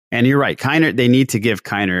 And you're right. Kiner, they need to give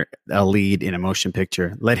Kiner a lead in a motion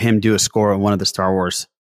picture. Let him do a score on one of the Star Wars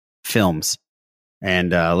films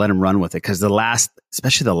and let him run with it. Because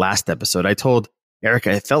especially the last episode, I told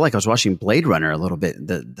Erica, it felt like I was watching Blade Runner a little bit.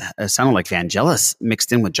 It sounded like Vangelis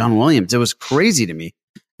mixed in with John Williams. It was crazy to me.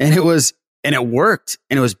 And it was and it worked,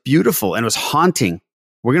 and it was beautiful, and it was haunting.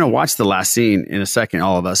 We're going to watch the last scene in a second,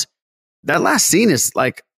 all of us. That last scene is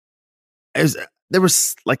like, there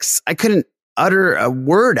was like, I couldn't utter a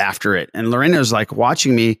word after it. And Lorena was like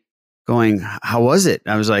watching me going, how was it?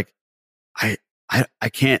 And I was like, I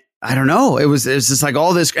can't, I don't know. It was just like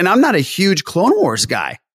all this, and I'm not a huge Clone Wars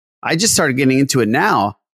guy. I just started getting into it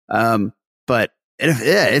now. But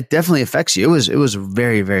it definitely affects you. It was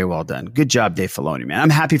very, very well done. Good job, Dave Filoni, man.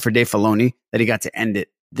 I'm happy for Dave Filoni that he got to end it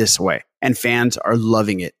this way, and fans are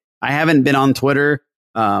loving it. I haven't been on Twitter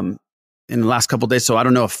in the last couple of days, so I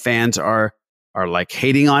don't know if fans are like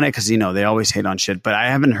hating on it, because they always hate on shit. But I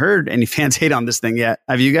haven't heard any fans hate on this thing yet.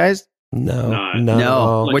 Have you guys?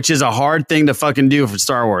 No. Which is a hard thing to fucking do for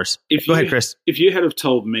Star Wars. Go ahead, Chris. If you had have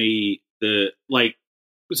told me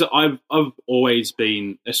so I've always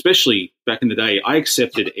been, especially back in the day, I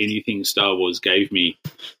accepted anything Star Wars gave me.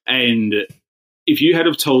 And if you had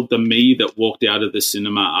have told the me that walked out of the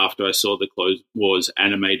cinema after I saw the Clone Wars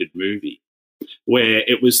animated movie, where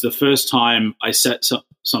it was the first time I sat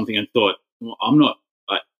something and thought, well,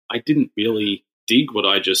 I didn't really dig what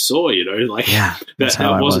I just saw,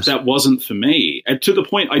 that wasn't for me. And to the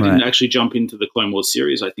point, I didn't actually jump into the Clone Wars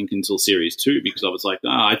series, I think, until series 2, because I was like,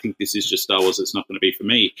 I think this is just Star Wars. It's not going to be for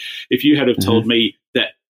me. If you had have told me that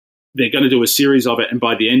they're going to do a series of it, and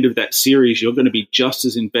by the end of that series, you're going to be just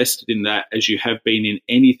as invested in that as you have been in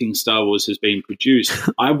anything Star Wars has been produced,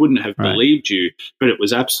 I wouldn't have believed you, but it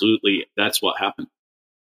was absolutely, that's what happened.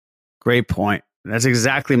 Great point. That's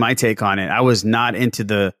exactly my take on it. I was not into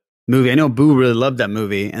the movie. I know Boo really loved that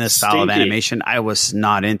movie and the style of animation. I was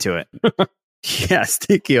not into it. Yeah,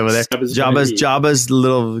 Stinky over there. Jabba's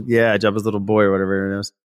little boy or whatever it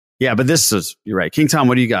is. Yeah, but you're right. King Tom,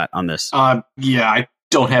 what do you got on this? I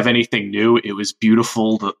don't have anything new. It was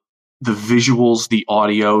beautiful. The visuals, the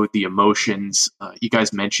audio, the emotions. You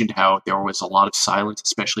guys mentioned how there was a lot of silence,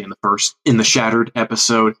 especially in the Shattered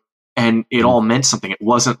episode. And it all meant something. It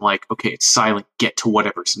wasn't like, okay, it's silent, get to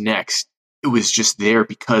whatever's next. It was just there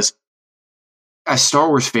because as Star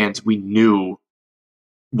Wars fans, we knew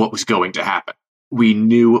what was going to happen. We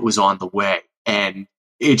knew it was on the way. And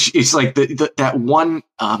it's like that one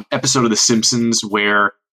episode of The Simpsons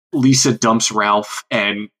where Lisa dumps Ralph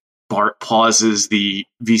and Bart pauses the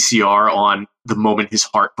VCR on the moment his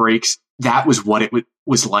heart breaks. That was what it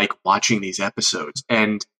was like watching these episodes.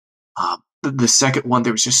 And the second one,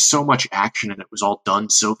 there was just so much action and it was all done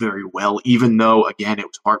so very well, even though, again, it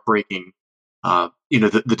was heartbreaking.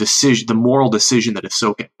 The moral decision that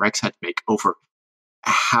Ahsoka and Rex had to make over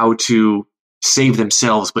how to save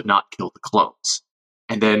themselves but not kill the clones.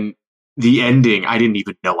 And then the ending, I didn't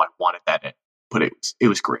even know I wanted that end, but it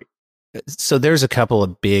was great. So there's a couple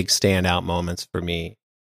of big standout moments for me.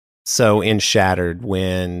 So in Shattered,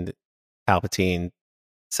 when Palpatine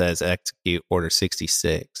says execute Order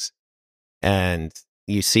 66, and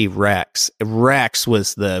you see Rex. Rex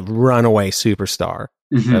was the runaway superstar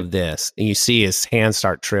of this. And you see his hands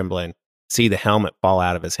start trembling, see the helmet fall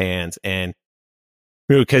out of his hands. And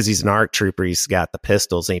because he's an ARC trooper, he's got the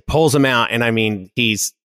pistols and he pulls them out. And I mean,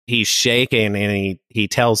 he's shaking and he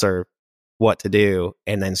tells her what to do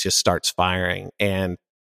and then just starts firing. And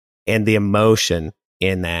the emotion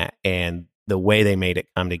in that and the way they made it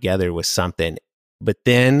come together was something. But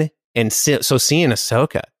then, so seeing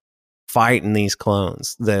Ahsoka fighting these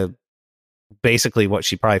clones, basically what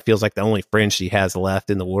she probably feels like the only friend she has left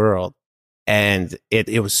in the world. And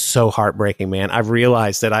it was so heartbreaking, man. I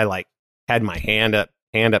realized that I had my hand up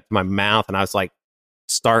to my mouth and I was like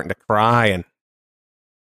starting to cry.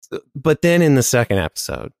 But then in the second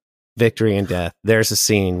episode, Victory and Death, there's a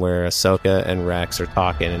scene where Ahsoka and Rex are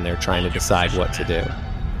talking and they're trying to decide what to do.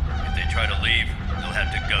 If they try to leave, they'll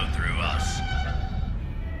have to go through us.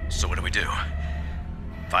 So what do we do?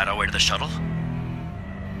 Find our way to the shuttle?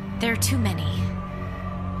 There are too many.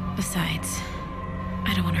 Besides,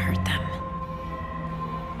 I don't want to hurt them.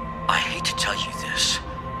 I hate to tell you this,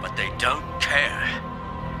 but they don't care.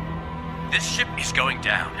 This ship is going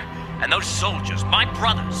down, and those soldiers, my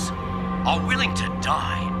brothers, are willing to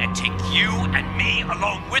die and take you and me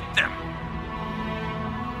along with them.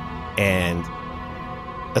 And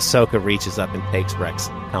Ahsoka reaches up and takes Rex's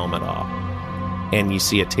helmet off. And you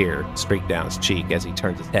see a tear streak down his cheek as he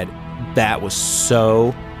turns his head. That was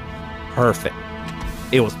so perfect.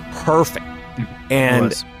 It was perfect.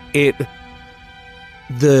 And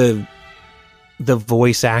the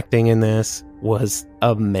voice acting in this was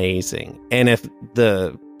amazing. And if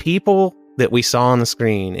the people that we saw on the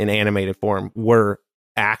screen in animated form were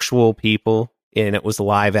actual people and it was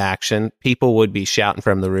live action, people would be shouting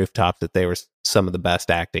from the rooftops that they were some of the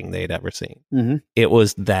best acting they'd ever seen. Mm-hmm. It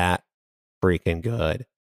was that freaking good.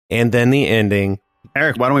 And then the ending.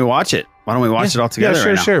 Eric, why don't we watch it? Why don't we watch it all together? Yeah,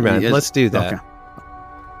 sure, right now? sure, man. Let's do that. Okay.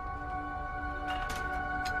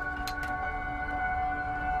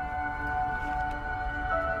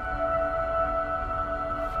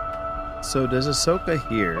 So does Ahsoka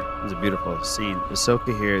here, it's a beautiful scene,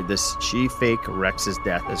 Ahsoka here, she fake Rex's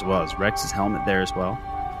death as well. Is Rex's helmet there as well?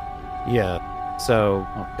 Yeah. So,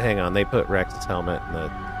 hang on. They put Rex's helmet in the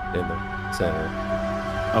center.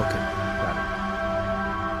 Okay. Got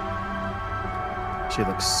it. She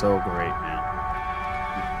looks so great, man.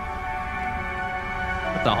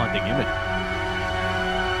 That's a haunting image.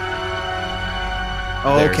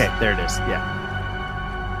 Oh, There's- okay. There it is. Yeah.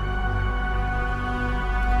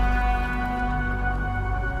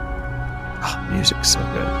 Oh, music's so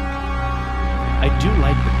good. I do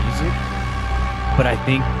like the music, but I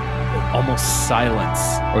think almost silence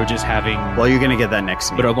or just having. Well, you're gonna get that next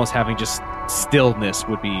scene. But almost having just stillness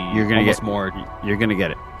would be. You're gonna almost get more. You're gonna get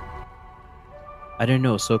it. I didn't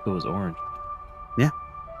know Ahsoka was orange. Yeah.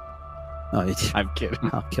 Oh, I'm kidding.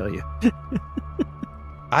 I'll kill you.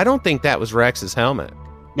 I don't think that was Rex's helmet.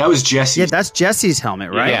 That was Jesse. Yeah, that's Jesse's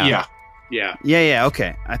helmet, right? Yeah. Yeah.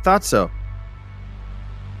 Okay, I thought so.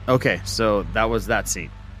 Okay, so that was that scene.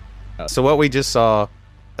 So what we just saw,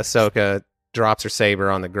 Ahsoka drops her saber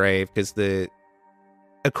on the grave because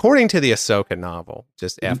according to the Ahsoka novel,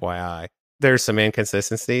 just FYI, there's some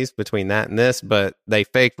inconsistencies between that and this, but they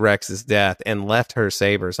faked Rex's death and left her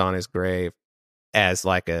sabers on his grave as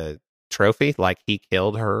like a trophy, like he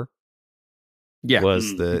killed her. Yeah,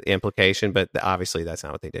 was the implication, but obviously that's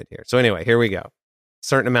not what they did here. So anyway, here we go.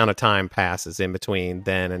 Certain amount of time passes in between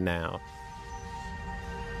then and now.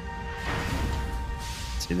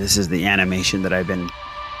 See, this is the animation that I've been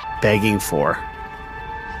begging for.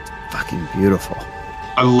 It's fucking beautiful.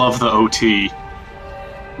 I love the OT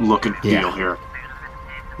look and feel here.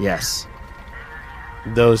 Yes.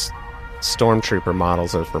 Those stormtrooper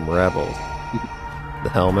models are from Rebels. The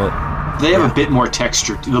helmet. They have a bit more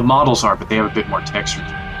texture. The models are, but they have a bit more texture,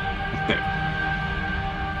 I think.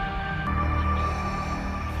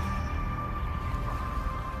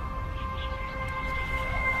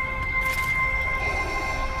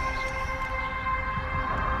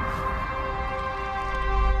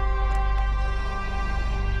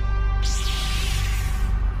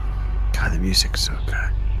 God, the music's so good.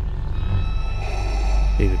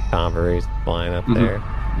 See the convoys flying up there.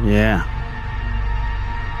 Yeah.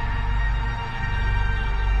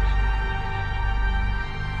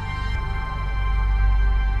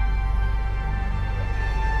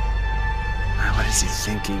 What is he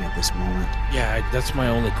thinking at this moment? Yeah, that's my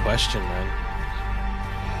only question, man.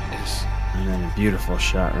 And then a beautiful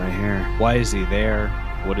shot right here. Why is he there?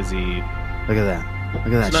 What is he? Look at that.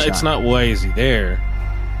 Look at that shot. It's not why is he there.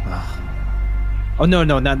 Oh no,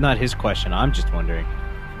 not his question. I'm just wondering.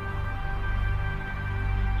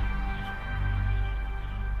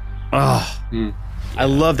 Oh, I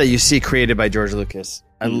love that you see created by George Lucas.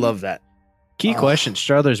 I love that. Key question,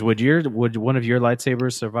 Struthers, would one of your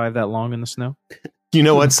lightsabers survive that long in the snow? You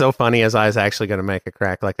know what's so funny is I was actually going to make a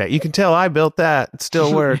crack like that. You can tell I built that. It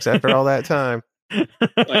still works after all that time.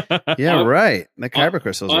 Yeah, right. The kyber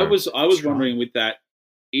crystals. I was wondering with that,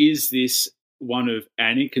 is this one of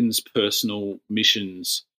Anakin's personal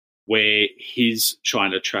missions where he's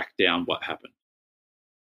trying to track down what happened?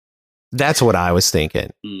 That's what I was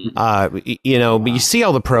thinking. But you see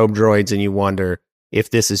all the probe droids and you wonder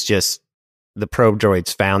if this is just the probe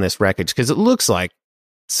droids found this wreckage because it looks like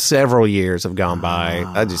several years have gone by.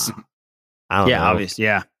 I don't know. Obviously.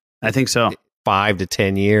 Yeah, I think so. 5 to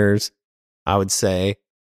 10 years, I would say.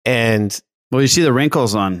 And well, you see the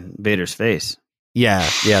wrinkles on Vader's face. Yeah,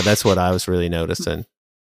 that's what I was really noticing.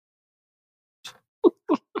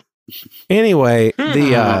 Anyway,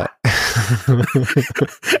 my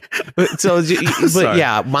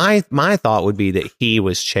thought would be that he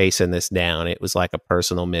was chasing this down. It was like a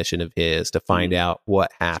personal mission of his to find out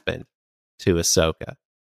what happened to Ahsoka.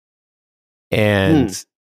 And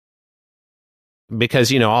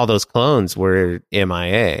because, all those clones were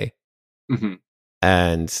MIA.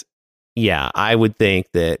 And yeah, I would think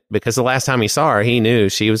that because the last time he saw her, he knew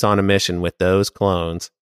she was on a mission with those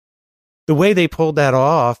clones. The way they pulled that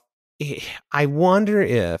off, I wonder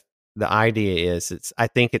if the idea is I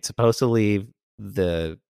think it's supposed to leave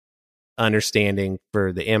the understanding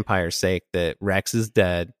for the Empire's sake that Rex is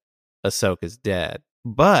dead, Ahsoka's dead.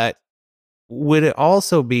 But would it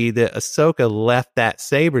also be that Ahsoka left that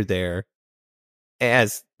saber there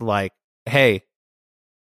as like, hey,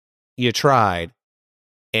 you tried,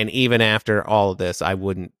 and even after all of this, I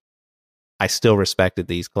still respected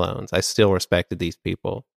these clones. I still respected these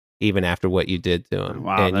people. even after what you did to him.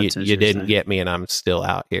 Wow, and that's you didn't interesting. get me, and I'm still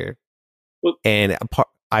out here. Well, and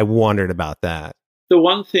I wondered about that. The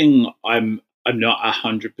one thing I'm not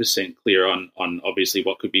 100% clear on obviously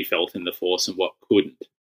what could be felt in the Force and what couldn't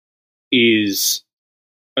is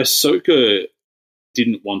Ahsoka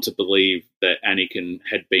didn't want to believe that Anakin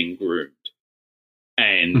had been groomed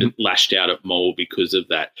and lashed out at Maul because of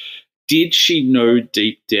that. Did she know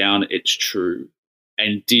deep down it's true?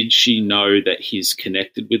 And did she know that he's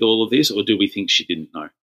connected with all of this, or do we think she didn't know?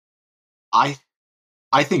 I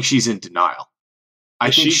think she's in denial.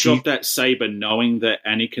 Has she dropped that saber knowing that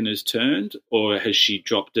Anakin has turned, or has she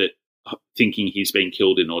dropped it thinking he's been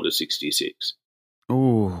killed in Order 66?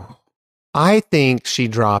 Ooh. I think she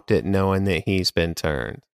dropped it knowing that he's been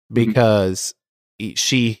turned because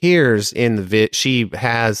she hears in the she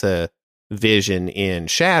has a vision in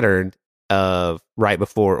Shattered of right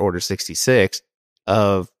before Order 66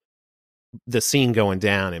 of the scene going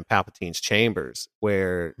down in Palpatine's chambers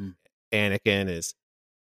where Anakin is,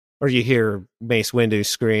 or you hear Mace Windu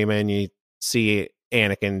scream and you see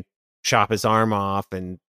Anakin chop his arm off,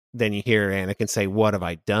 and then you hear Anakin say, "What have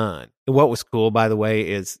I done?" And what was cool, by the way,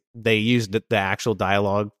 is they used the actual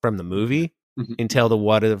dialogue from the movie until the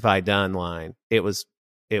 "What have I done" line. It was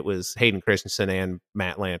Hayden Christensen and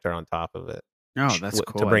Matt Lanter on top of it. Oh, that's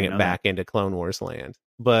cool. To bring it back into Clone Wars land.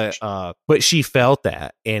 But she felt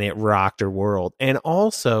that, and it rocked her world. And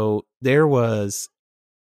also, there was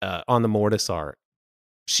on the Mortis arc,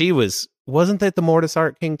 wasn't that the Mortis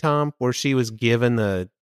arc, King Tom, where she was given the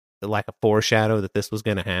like a foreshadow that this was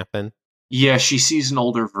going to happen? Yeah, she sees an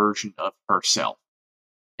older version of herself.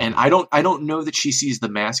 And I don't know that she sees the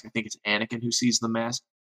mask. I think it's Anakin who sees the mask.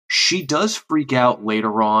 She does freak out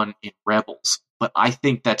later on in Rebels, but I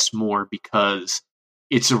think that's more because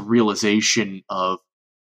it's a realization of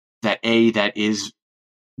that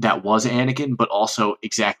that was Anakin, but also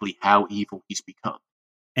exactly how evil he's become.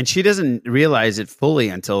 And she doesn't realize it fully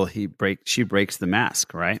until she breaks the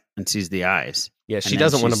mask, right? And sees the eyes. Yeah, she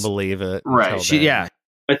doesn't want to believe it. Right. Yeah.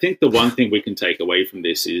 I think the one thing we can take away from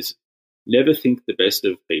this is never think the best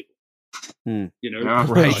of people. You know,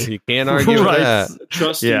 right? You can't argue with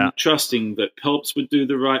that. Trusting that Pelps would do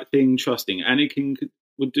the right thing, trusting Anakin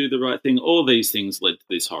would do the right thing. All these things led to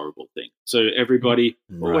this horrible thing. So everybody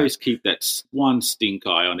always keep that one stink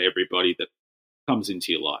eye on everybody that comes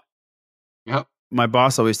into your life. Yep. My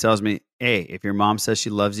boss always tells me, "Hey, if your mom says she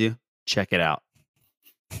loves you, check it out."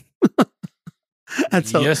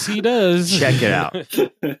 Yes, he does. Check it out.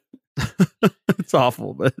 It's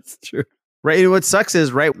awful, but it's true. Right. And what sucks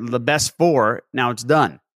is, right, the best four, now it's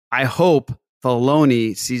done. I hope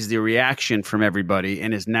Filoni sees the reaction from everybody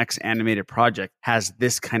and his next animated project has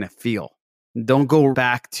this kind of feel. Don't go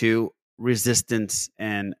back to Resistance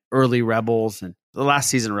and early Rebels. And the last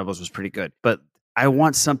season of Rebels was pretty good. But I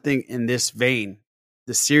want something in this vein,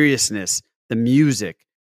 the seriousness, the music,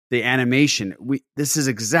 the animation. This is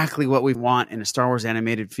exactly what we want in a Star Wars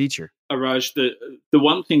animated feature. Raj, the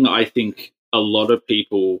one thing I think a lot of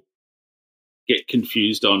people get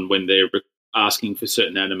confused on when they're asking for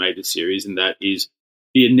certain animated series, and that is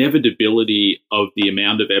the inevitability of the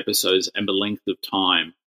amount of episodes and the length of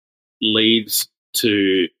time leads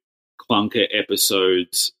to clunker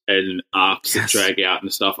episodes and arcs that drag out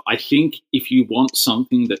and stuff. I think if you want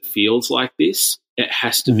something that feels like this, it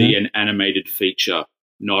has to be an animated feature,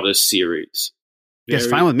 not a series. It's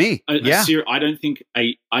fine with me. I don't think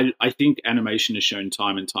I think animation has shown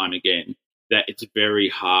time and time again that it's very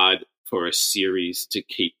hard for a series to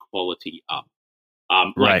keep quality up.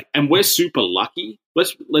 Right. And we're super lucky.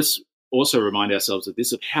 Let's also remind ourselves of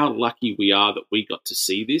this, of how lucky we are that we got to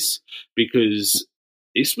see this, because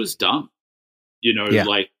this was done. You know,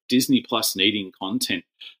 like Disney Plus needing content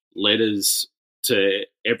led us to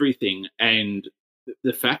everything. And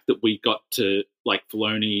the fact that we got to, like,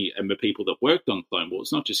 Filoni and the people that worked on Clone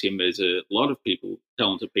Wars, not just him, there's a lot of people,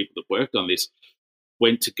 talented people that worked on this,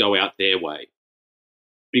 went to go out their way.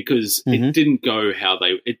 Because it didn't go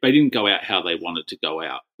they didn't go out how they wanted to go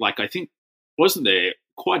out. Like, I think, wasn't there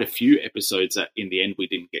quite a few episodes that in the end we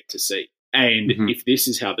didn't get to see? And if this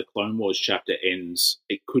is how the Clone Wars chapter ends,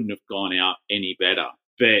 it couldn't have gone out any better.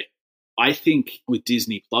 But I think with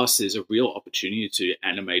Disney Plus, there's a real opportunity to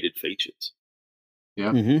animated features.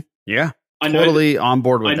 Yeah. Yeah. I know totally on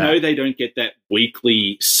board with that. I know they don't get that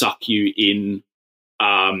weekly suck you in,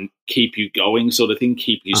 keep you going sort of thing,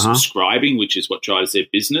 keep you subscribing, which is what drives their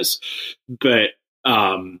business. But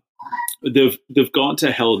they've gone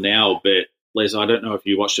to hell now. But Les, I don't know if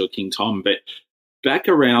you watched your King Tom, but back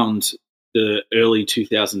around the early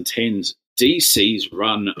 2010s, DC's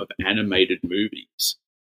run of animated movies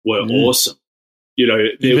were awesome. You know,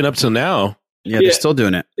 even up till now. Yeah, they're still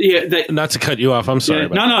doing it. Yeah, not to cut you off. I'm sorry.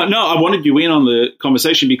 No. I wanted you in on the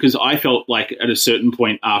conversation because I felt like at a certain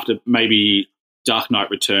point after maybe Dark Knight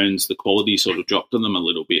Returns, the quality sort of dropped on them a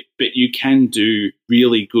little bit. But you can do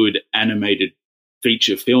really good animated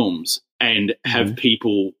feature films and have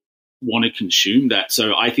people want to consume that.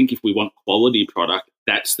 So I think if we want quality product,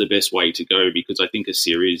 that's the best way to go because I think a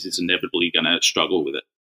series is inevitably going to struggle with it.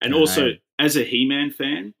 And also, as a He-Man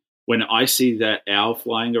fan, when I see that owl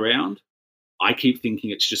flying around, I keep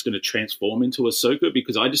thinking it's just going to transform into Ahsoka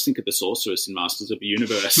because I just think of the sorceress in Masters of the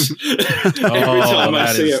Universe. Every time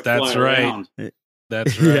I see it fly around.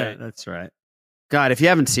 That's right. Yeah, that's right. God, if you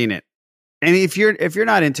haven't seen it, and if you're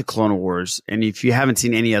not into Clone Wars, and if you haven't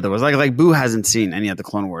seen any other ones, like Boo hasn't seen any of the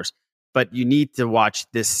Clone Wars, but you need to watch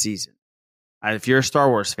this season. If you're a Star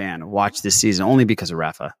Wars fan, watch this season only because of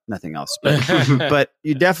Rafa, nothing else. But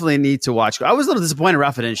you definitely need to watch. I was a little disappointed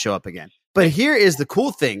Rafa didn't show up again. But here is the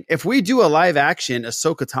cool thing. If we do a live action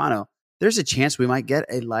Ahsoka Tano, there's a chance we might get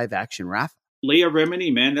a live action Rafa. Leah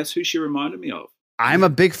Remini, man, that's who she reminded me of. I'm a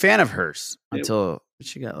big fan of hers until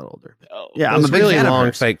she got a little older. Yeah, Those I'm a big really fan long of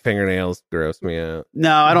hers. fake fingernails gross me out.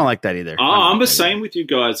 No, I don't like that either. Oh, I'm the same with you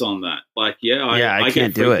guys on that. Like, I can't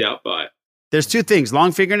get do freaked it. out by it. There's two things: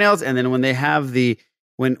 long fingernails, and then when they have the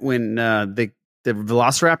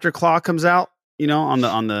Velociraptor claw comes out, on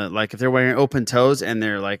the like if they're wearing open toes and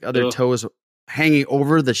they're like other toes hanging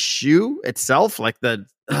over the shoe itself, like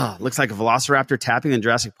looks like a Velociraptor tapping in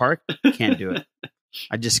Jurassic Park. Can't do it.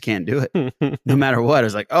 I just can't do it. No matter what, I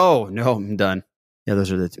was like, oh no, I'm done. Yeah,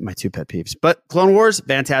 those are my two pet peeves. But Clone Wars,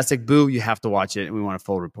 fantastic. Boo, you have to watch it, and we want a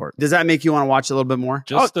full report. Does that make you want to watch a little bit more?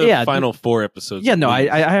 Just the final 4 episodes. Yeah, no,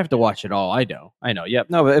 I have to watch it all. I know.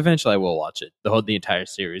 Yep. No, but eventually I will watch it. The entire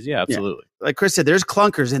series. Yeah, absolutely. Yeah. Like Chris said, there's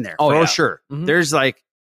clunkers in there for sure. Mm-hmm. There's like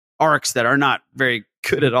arcs that are not very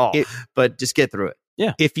good at all, but just get through it.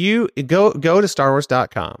 Yeah. If you go to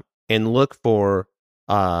StarWars.com and look for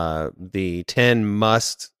the 10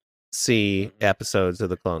 must-see episodes of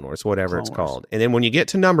the Clone Wars, whatever it's called. And then when you get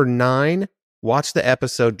to number 9, watch the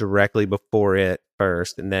episode directly before it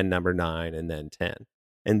first, and then number 9, and then 10.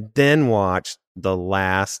 And then watch the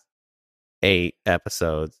last 8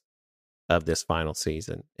 episodes of this final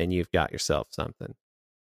season, and you've got yourself something.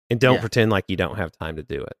 And don't pretend like you don't have time to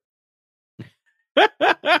do it.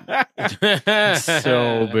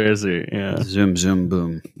 So busy. Yeah. Zoom, zoom,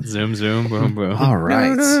 boom. Zoom, zoom, boom, boom. All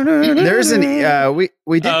right. There's an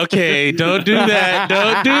we did. Okay, don't do that.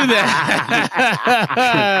 Don't do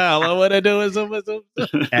that. All I want to do is zoom.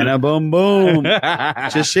 And a boom, boom.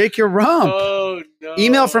 Just shake your rump. Oh no.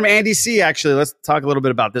 Email from Andy C. Actually, let's talk a little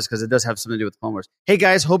bit about this because it does have something to do with Clone Wars. Hey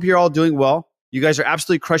guys, hope you're all doing well. You guys are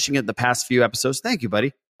absolutely crushing it the past few episodes. Thank you,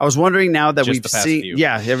 buddy. I was wondering now that we've seen...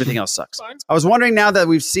 Yeah, everything else sucks. I was wondering now that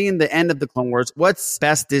we've seen the end of the Clone Wars, what's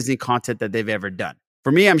best Disney content that they've ever done?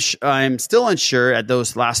 For me, I'm still unsure. At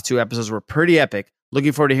those last 2 episodes were pretty epic.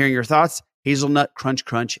 Looking forward to hearing your thoughts. Hazelnut, Crunch,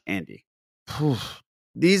 Crunch, Andy.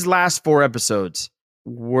 These last 4 episodes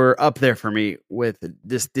were up there for me with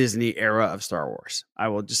this Disney era of Star Wars. I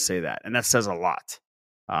will just say that. And that says a lot.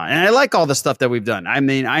 And I like all the stuff that we've done. I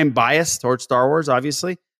mean, I'm biased towards Star Wars,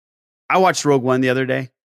 obviously. I watched Rogue One the other day.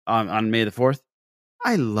 On May the 4th.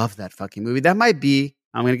 I love that fucking movie. That might be,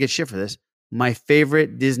 I'm going to get shit for this, my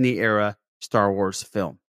favorite Disney era Star Wars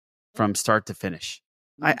film from start to finish.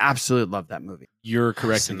 I absolutely love that movie. You're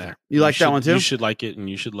correct in that. You like that one too? You should like it and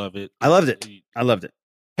you should love it. I loved it. I loved it.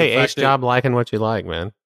 Hey, H-Job liking what you like,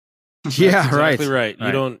 man. Yeah, exactly right.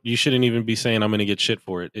 You shouldn't even be saying I'm going to get shit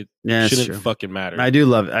for it. It shouldn't fucking matter. I do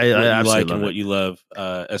love it. I absolutely like love and it. what you love.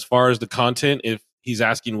 As far as the content, if he's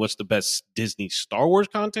asking what's the best Disney Star Wars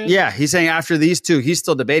content? Yeah, he's saying after these 2, he's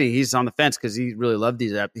still debating. He's on the fence because he really loved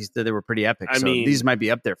these. He said they were pretty epic. I mean, these might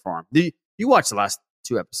be up there for him. You watched the last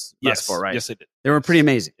 2 episodes? Yes, 4, right? Yes, I did. They were pretty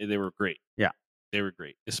amazing. They were great. Yeah. They were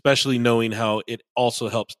great, especially knowing how it also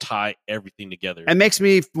helps tie everything together. It makes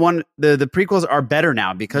me the prequels are better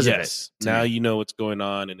now because of it. Now you know what's going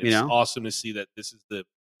on, and it's awesome to see that this is the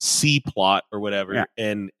C plot or whatever,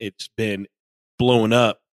 and it's been blown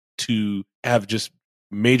up to have just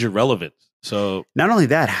major relevance. So not only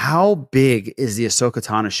that, how big is the Ahsoka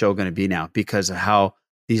Tano show going to be now because of how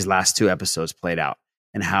these last 2 episodes played out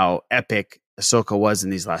and how epic Ahsoka was in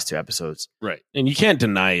these last 2 episodes? Right. And you can't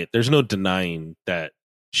deny it. There's no denying that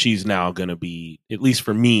she's now going to be, at least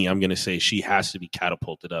for me, I'm going to say she has to be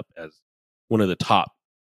catapulted up as one of the top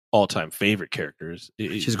all-time favorite characters.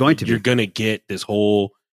 She's going to be. You're going to get this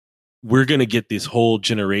whole, we're going to get this whole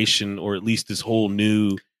generation, or at least this whole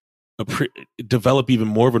new, develop even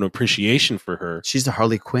more of an appreciation for her. She's the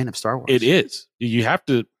Harley Quinn of Star Wars. It is. You have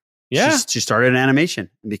to, yeah. She started in animation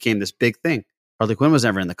and became this big thing. Harley Quinn was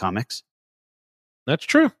never in the comics. That's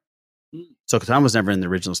true. Ahsoka was never in the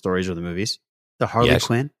original stories or the movies. The Harley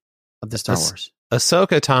Quinn of the Star Wars.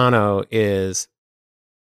 Ahsoka Tano is,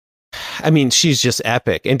 I mean, she's just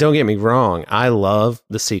epic. And don't get me wrong, I love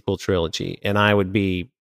the sequel trilogy, and it would be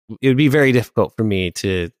very difficult for me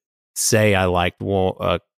to say I liked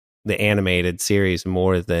the animated series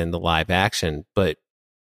more than the live action. But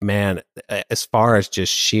man, as far as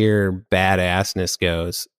just sheer badassness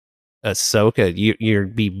goes, Ahsoka,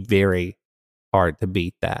 you'd be very hard to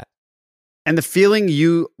beat that. And the feeling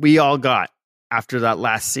we all got after that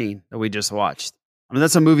last scene that we just watched. I mean,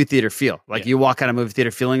 that's a movie theater feel. Like you walk out of a movie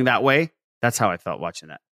theater feeling that way. That's how I felt watching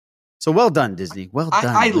that. So well done, Disney. Well done.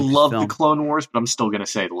 I love the Clone Wars, but I'm still going to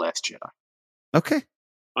say The Last Jedi. Okay.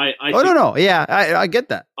 No. Yeah, I get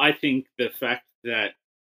that. I think the fact that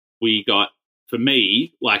we got, for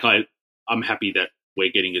me, like I'm happy that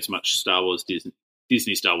we're getting as much Star Wars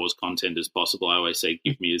Disney Star Wars content as possible. I always say,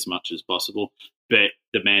 give me as much as possible. But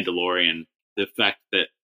The Mandalorian, the fact that,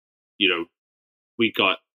 we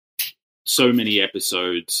got so many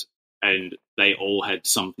episodes and they all had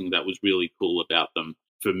something that was really cool about them.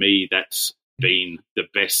 For me, that's been the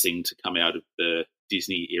best thing to come out of the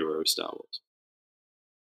Disney era of Star Wars.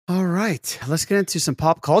 All right, let's get into some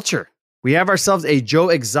pop culture. We have ourselves a Joe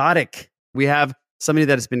Exotic. We have somebody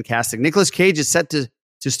that has been casting. Nicolas Cage is set to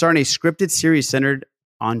star in a scripted series centered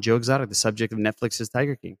on Joe Exotic, the subject of Netflix's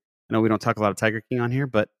Tiger King. I know we don't talk a lot of Tiger King on here,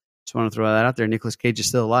 but just want to throw that out there. Nicolas Cage is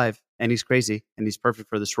still alive, and he's crazy, and he's perfect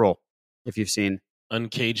for this role. If you've seen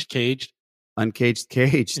Uncaged, Cage,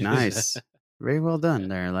 nice. Very well done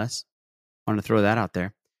there, Les. Want to throw that out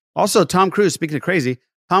there. Also, Tom Cruise, speaking of crazy,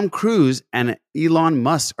 Tom Cruise and Elon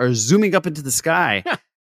Musk are zooming up into the sky.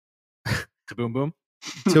 To boom boom.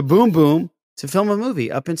 To boom boom to film a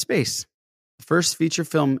movie up in space. The first feature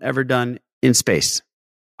film ever done in space.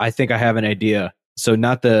 I think I have an idea. So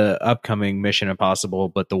not the upcoming Mission Impossible,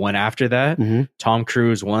 but the one after that. Mm-hmm. Tom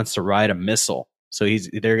Cruise wants to ride a missile. So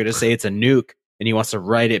they're going to say it's a nuke, and he wants to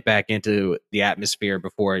ride it back into the atmosphere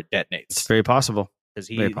before it detonates. It's very possible. Because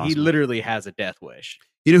he literally has a death wish.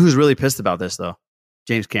 You know who's really pissed about this, though?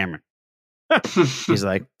 James Cameron. He's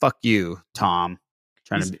like, fuck you, Tom.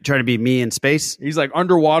 Trying to be me in space. He's like,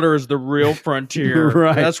 underwater is the real frontier.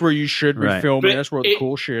 Right. That's where you should be filming. But that's where the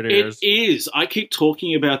cool shit is. It is. I keep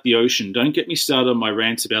talking about the ocean. Don't get me started on my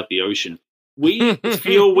rants about the ocean. We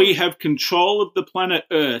feel we have control of the planet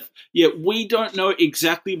Earth, yet we don't know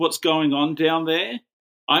exactly what's going on down there.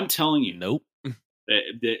 I'm telling you, nope.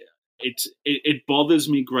 It bothers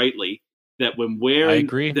me greatly that when we're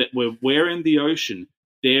in the ocean,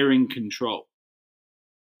 they're in control.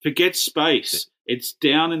 Forget space. It's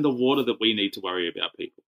down in the water that we need to worry about,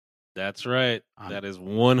 people. That's right. That is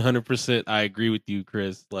 100%. I agree with you,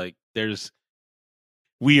 Chris. Like,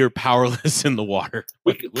 we are powerless in the water.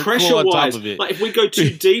 Pressure-wise, like if we go too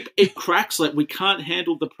deep, it cracks. Like we can't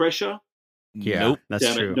handle the pressure. Yeah, nope.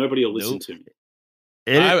 That's true. Nobody will listen to me.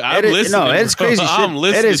 I'm listening. No, it's crazy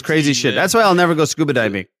shit. It is crazy shit. That's why I'll never go scuba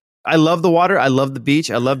diving. I love the water. I love the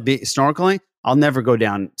beach. I love snorkeling. I'll never go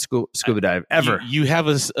down scuba dive ever. You have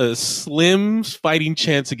a slim fighting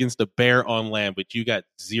chance against a bear on land, but you got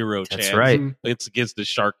zero chance. That's right. It's against a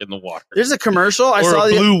shark in the water. There's a commercial. I saw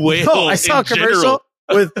a blue whale. No, I saw a commercial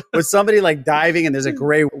with somebody like diving, and there's a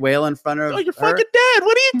gray whale in front of. Oh, you're fucking dead.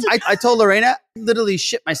 What are you doing? I told Lorena, literally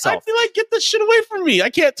shit myself. I feel like, get this shit away from me. I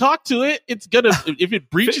can't talk to it. It's gonna if it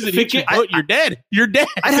breaches and hits your boat, you're dead. You're dead.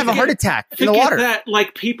 I'd have a heart attack in the water. That,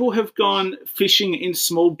 like people have gone fishing in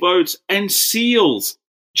small boats, and seals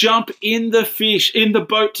jump in the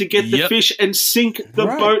boat to get the fish and sink the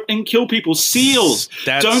boat and kill people. Seals.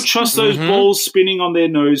 Don't trust those balls spinning on their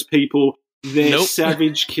nose, people. They're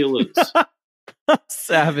savage killers.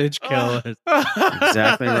 Savage killers.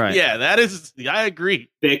 Exactly right. Yeah, that is. I agree.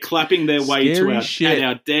 They're clapping their way Scary at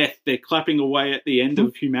our death. They're clapping away at the end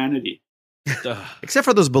of humanity. Except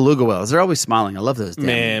for those beluga whales, they're always smiling. I love those.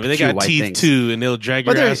 Man, but they got teeth things. too, and they'll drag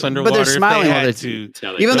your ass underwater. But they're smiling if while they they're had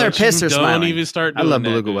to. Even they're pissed, they're smiling. Don't even start. Doing I love that,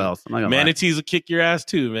 beluga dude. whales. I'm not gonna Manatees will kick your ass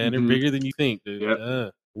too, man. They're bigger than you think, dude.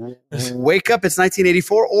 Yep. Wake up! It's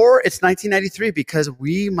 1984 or it's 1993 because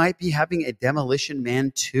we might be having a Demolition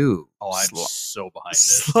Man 2. Oh, I'm so behind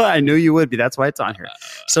this. I knew you would be. That's why it's on here.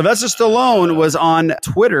 Sylvester Stallone was on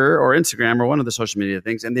Twitter or Instagram or one of the social media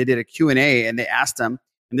things, and they did a Q&A, and they asked him,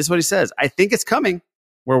 and this is what he says: "I think it's coming.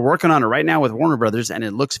 We're working on it right now with Warner Brothers, and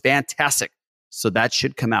it looks fantastic. So that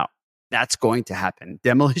should come out. That's going to happen.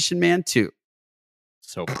 Demolition Man 2.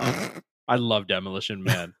 So I love Demolition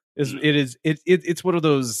Man. It's one of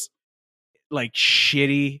those like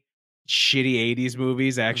shitty 80s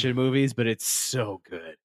movies, action movies, but it's so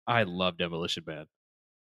good. I love Demolition Man.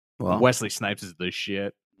 Well, Wesley Snipes is the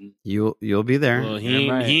shit. You'll be there. Well,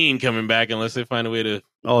 he ain't coming back unless they find a way to.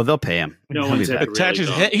 Oh, they'll pay him. No He'll one's be ever back. Attach his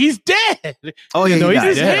head. He's dead. Oh yeah,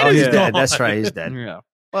 his dead. head Oh, is he's dead. gone. That's right. He's dead. Yeah.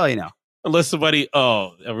 Well, you know. Unless somebody.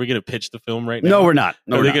 Oh, are we gonna pitch the film right now? No, we're not.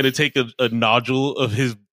 No, are we're they not. gonna take a nodule of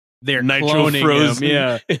his? They're nitro cloning frozen, him,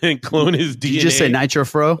 yeah. and clone his DNA. Did you just say nitro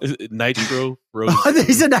fro? Nitro Oh, frozen.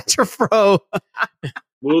 he's a nitro fro.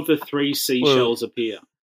 Will the 3 seashells appear?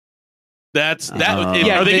 That's that.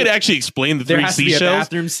 Yeah, are they going to actually explain the there 3 has to be a seashells?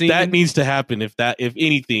 bathroom scene. That needs to happen. If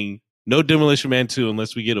anything, no Demolition Man 2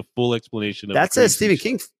 unless we get a full explanation of That's the a 3 Stephen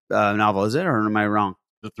seashells. King novel, is it, or am I wrong?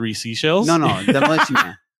 The 3 seashells? No, Demolition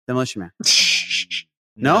Man. Demolition Man.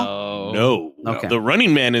 No. Okay. The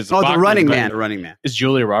Running Man is. Oh, the Running Bachman. Man. The Running Man. Is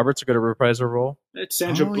Julia Roberts going to reprise her role? It's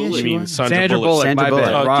Sandra Oh, Bullock. yeah, I mean, Sandra Bullock. Sandra My Bullock.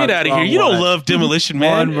 bad. Oh, Wrong- get out of here! wrong You don't one. love Demolition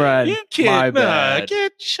Man. One red. You can't. My Nah, bad.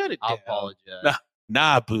 shut it down. I apologize.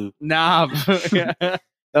 Nah, boo. Nah. That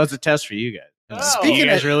was a test for you guys. Speaking you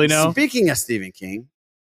guys of, really know? Speaking of Stephen King,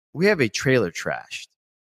 we have a trailer trashed,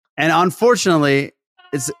 and unfortunately,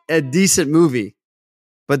 it's a decent movie,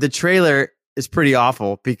 but the trailer is pretty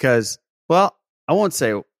awful because, well, I won't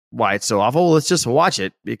say why it's so awful. Let's just watch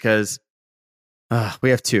it because we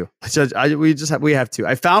have two. We have two.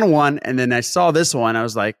 I found one, and then I saw this one. I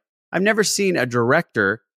was like, I've never seen a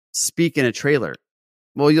director speak in a trailer.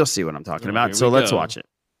 Well, you'll see what I'm talking about. So let's watch it.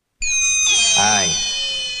 Hi.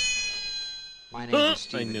 My name is I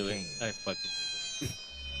Stephen knew King. it. I fucking.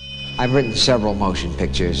 I've written several motion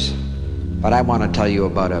pictures, but I want to tell you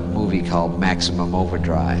about a movie called Maximum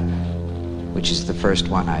Overdrive, which is the first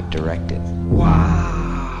one I've directed.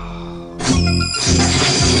 Wow.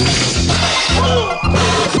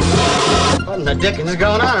 What in the dickens is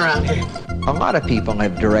going on around here? A lot of people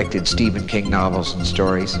have directed Stephen King novels and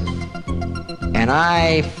stories, and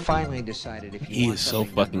I finally decided if you He want is so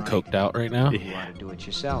something fucking done coked out right now. you want to do it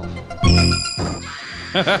yourself.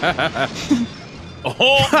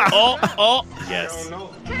 Oh, yes.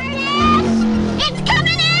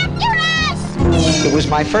 It was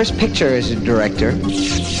my first picture as a director,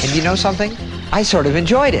 and you know something? I sort of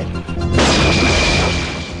enjoyed it.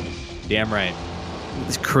 Damn right.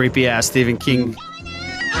 This creepy ass Stephen King.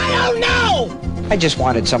 I don't know! I just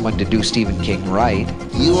wanted someone to do Stephen King right.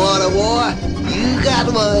 You want a war? You got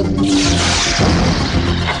one.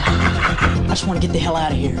 I just want to get the hell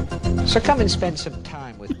out of here. So come and spend some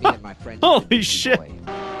time with me and my friends. Holy shit. What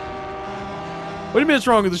do you mean it's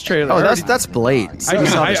wrong with this trailer? Oh, that's blatant.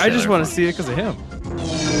 I just want to see it because of him.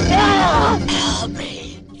 Help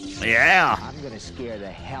me. Yeah. I'm going to scare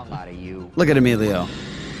the hell out of you. Look at Emilio.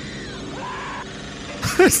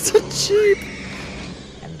 It's so cheap.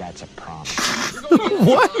 And that's a promise.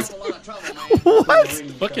 What? What?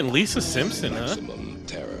 Fucking Lisa Simpson, huh? Maximum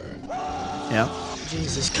terror. Yeah.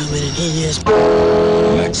 Jesus coming and he is.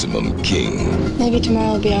 Maximum King. Maybe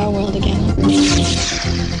tomorrow will be our world again.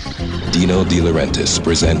 Dino De Laurentiis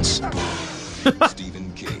presents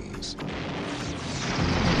Stephen King's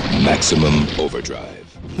Maximum Overdrive.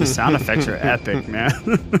 The sound effects are epic, man.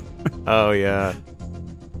 Oh, yeah.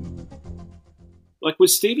 Like,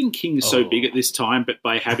 was Stephen King so big at this time, but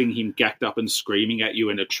by having him gacked up and screaming at you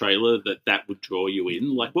in a trailer that would draw you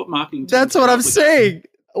in? Like, what marketing? That's what I'm saying.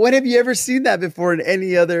 When have you ever seen that before in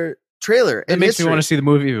any other trailer? It makes me want to see the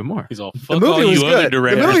movie even more. He's all, The fuck movie all was you other good. The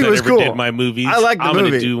directors movie that was ever cool. did my movies. I like the I'm movie.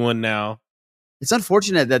 going to do one now. It's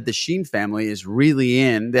unfortunate that the Sheen family is really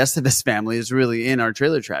in, the Estevez family is really in our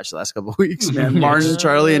trailer trash the last couple of weeks, man. Martin,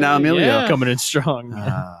 Charlie, and now Emilio. Yeah. Coming in strong.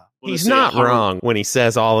 He's not wrong when he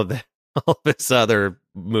says all of his other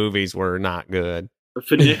movies were not good.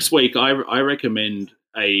 For next week, I recommend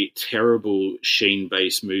a terrible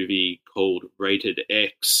Sheen-based movie called Rated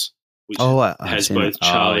X, which I've has seen both it.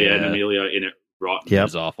 Charlie Oh, and yeah. Emilio in it. Right, Yep. It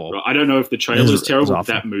was awful. I don't know if the trailer It was was terrible.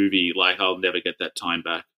 awful. That movie, like, I'll never get that time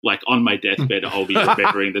back. Like, on my deathbed, I'll be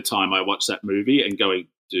remembering the time I watched that movie and going,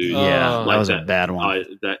 dude, Yeah, like that was a bad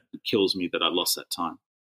one. that kills me that I lost that time.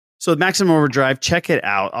 So Maximum Overdrive, check it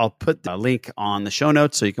out. I'll put the link on the show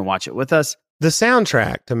notes so you can watch it with us. The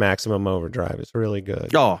soundtrack to Maximum Overdrive is really good.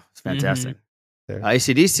 Oh, it's fantastic. There.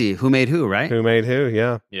 AC/DC, Who Made Who, right? Who made who?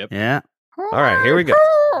 Yeah. Yep. Yeah. All right, here we go.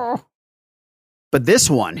 But this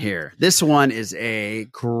one is a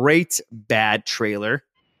great bad trailer.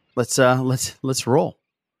 Let's roll.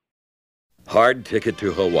 Hard Ticket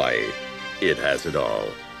to Hawaii. It has it all.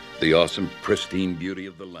 The awesome, pristine beauty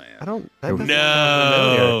of the land.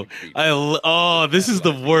 No. This is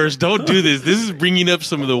the worst. Don't do this. This is bringing up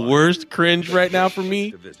some of the worst cringe right now for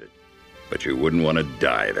me. But you wouldn't want to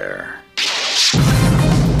die there.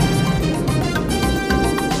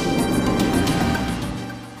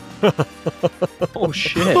 Oh,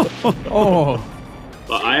 shit. Oh.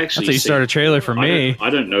 But I actually That's how you start a trailer for me. I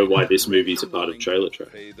don't know why this movie's a part of Trailer Trash.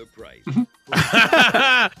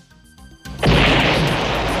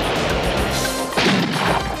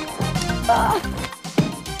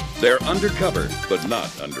 They're undercover, but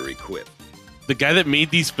not under-equipped. The guy that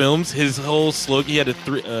made these films, his whole slogan, he had a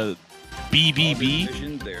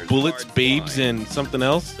BBB, bullets, babes, and something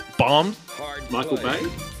else. Bombs. Michael Bay.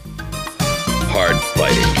 Hard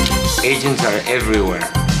fighting. Agents are everywhere.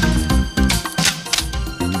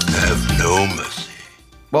 Have no mercy.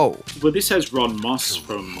 Whoa. Well, this has Ron Moss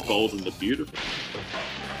from Bold and the Beautiful.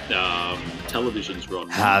 Television's Ron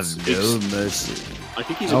Moss. Have no mercy. I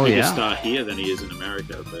think he's a bigger star here than he is in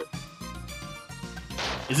America. But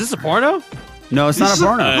is this a porno? No, it's not a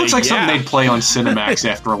porno. It looks like something they'd play on Cinemax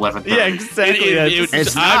after 11:30. Yeah, exactly.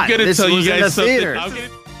 It's not. I'm gonna This tell you was in guys the theater. something.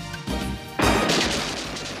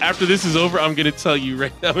 After this is over, I'm gonna tell you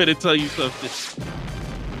something.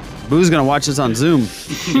 Boo's gonna watch this on Zoom.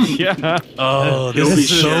 Yeah. Oh, this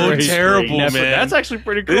is so terrible, man. That's actually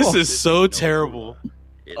pretty cool. This is so terrible.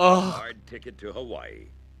 It's a hard ticket to Hawaii.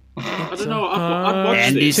 I don't know. I've watched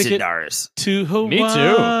Andy this. Sidaris. To Hawaii. Me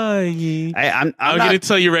too. I'm going to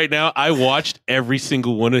tell you right now, I watched every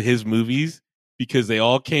single one of his movies because they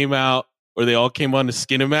all came out or they all came on to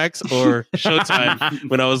Skinemax or Showtime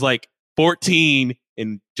when I was like 14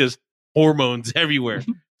 and just hormones everywhere.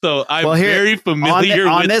 So I'm very familiar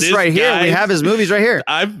on with this right here. guy. We have his movies right here.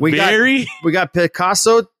 We got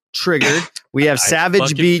Picasso Triggered. We have Savage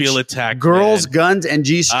fucking Beach, feel attacked, Girls, man. Guns, and I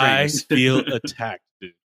G-strings. feel attacked,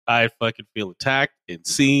 dude. I fucking feel attacked and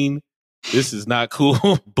seen. This is not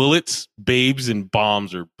cool. Bullets, babes, and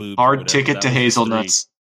bombs or boobs. Hard ticket to hazelnuts.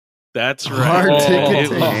 That's right. Hard ticket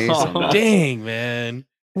to hazelnuts. Dang, man.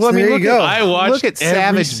 Well, I mean, There you go. I watched look at every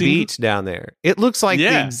Savage single- Beach down there. It looks like the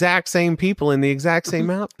Yeah. exact same people in the exact same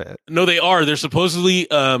outfit. No, they are. They're supposedly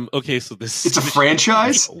okay. So this It's a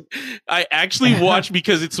franchise? I actually watched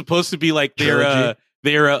because it's supposed to be like they're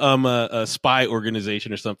a spy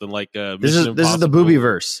organization or something like. This is the booby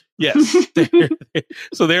verse. Yes.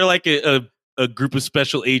 So they're like a group of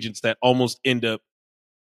special agents that almost end up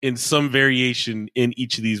in some variation in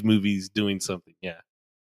each of these movies doing something. Yeah.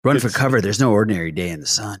 Run for cover. There's no ordinary day in the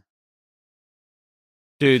sun.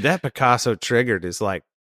 Dude, that Picasso Triggered is like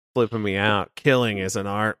flipping me out. Killing is an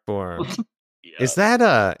art form. Is that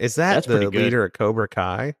That's the pretty good. leader of Cobra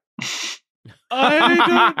Kai?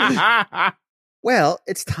 Well,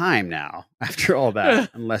 it's time now. After all that,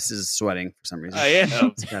 unless is sweating for some reason. I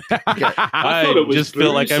am. I thought it was just feel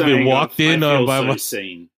Boo like I've been saying, walked in I on feel by so my.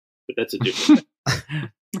 seen, but that's a different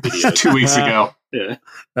video. 2 weeks ago. Yeah.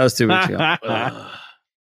 That was 2 weeks ago.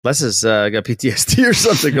 Les has got PTSD or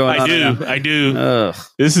something going on. I do. Ugh.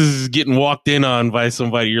 This is getting walked in on by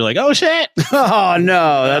somebody. You're like, oh shit! Oh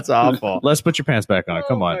no, that's awful. Let's put your pants back on.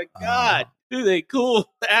 Come on. Oh my god, dude, they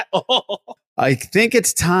cool at all? I think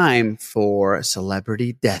it's time for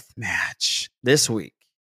Celebrity Deathmatch. This week,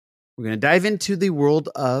 we're going to dive into the world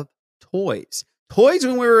of toys. Toys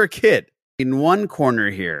when we were a kid. In one corner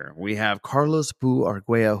here, we have Carlos Boo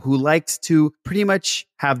Arguello, who likes to pretty much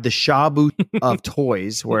have the Shabu of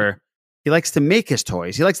toys, where he likes to make his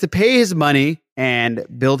toys. He likes to pay his money and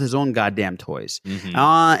build his own goddamn toys.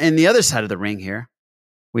 Mm-hmm. In the other side of the ring here,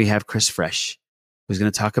 we have Chris Fresh, who's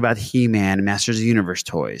going to talk about He-Man and Masters of the Universe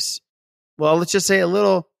toys. Well, let's just say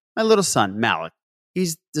my little son, Malik,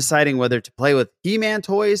 he's deciding whether to play with He-Man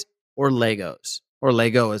toys or Legos. Or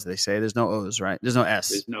Lego, as they say. There's no O's, right? There's no S.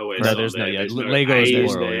 There's no S. Right, on there's there. no- yeah, There's no Lego is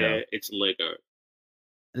A's plural, there. yeah. It's Lego.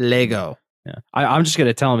 Lego. Yeah. I'm just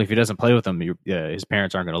gonna tell him if he doesn't play with them, his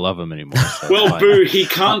parents aren't gonna love him anymore. So Well, fine. Boo, he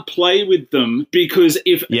can't play with them because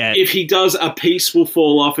if he does, a piece will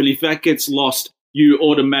fall off, and if that gets lost, you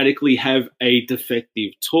automatically have a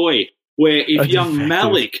defective toy. Where if young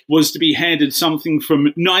Malik was to be handed something from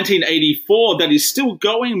 1984 that is still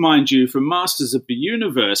going, mind you, from Masters of the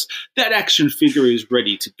Universe, that action figure is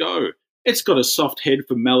ready to go. It's got a soft head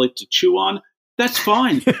for Malik to chew on. That's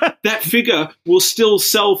fine. That figure will still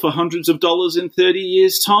sell for hundreds of dollars in 30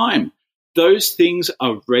 years' time. Those things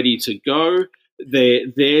are ready to go. They're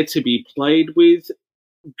there to be played with.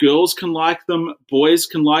 Girls can like them. Boys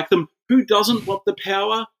can like them. Who doesn't want the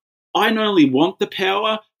power? I not only want the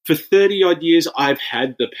power, for 30-odd years, I've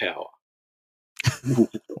had the power.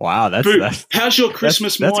 Wow, Boo, how's your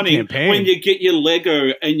Christmas that's a morning campaign. when you get your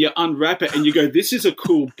Lego and you unwrap it and you go, this is a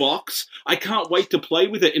cool box. I can't wait to play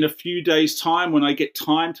with it in a few days' time when I get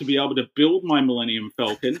time to be able to build my Millennium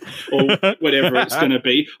Falcon or whatever it's going to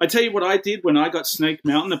be. I tell you what I did when I got Snake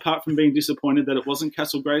Mountain, apart from being disappointed that it wasn't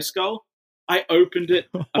Castle Grayskull. I opened it,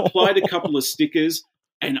 applied a couple of stickers,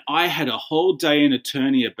 and I had a whole day in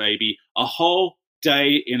Eternia, baby. A whole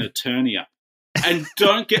day in Eternia. And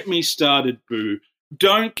don't get me started, Boo.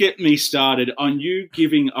 Don't get me started on you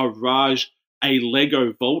giving a Raj a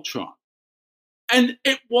Lego Voltron. And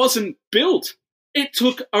it wasn't built. It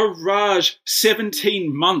took a Raj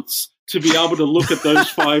 17 months to be able to look at those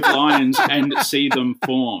 5 lions and see them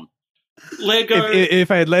form. Lego.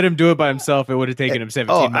 If I had let him do it by himself, it would have taken him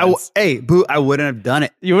 17 months. Boo, I wouldn't have done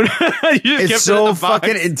it. You would. It's so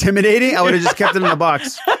fucking intimidating. I would have just kept it in the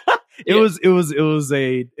box. It was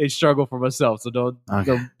a struggle for myself. So don't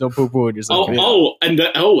poo-poo on yourself.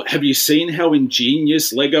 Have you seen how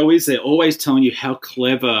ingenious Lego is? They're always telling you how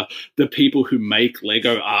clever the people who make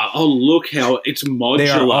Lego are. Oh, look how it's modular. They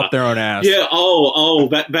are up their own ass.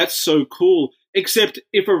 Yeah. That's so cool. Except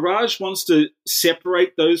if a Raj wants to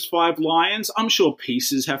separate those 5 lions, I'm sure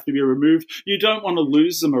pieces have to be removed. You don't want to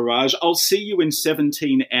lose them, Raj. I'll see you in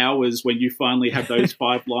 17 hours when you finally have those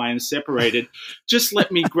 5 lions separated. Just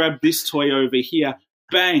let me grab this toy over here.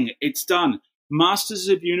 Bang, it's done. Masters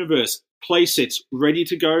of Universe, playsets ready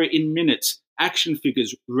to go in minutes. Action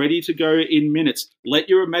figures ready to go in minutes. Let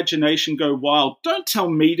your imagination go wild. Don't tell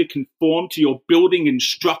me to conform to your building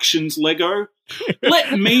instructions, Lego.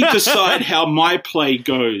 Let me decide how my play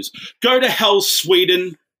goes. Go to hell,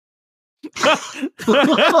 Sweden.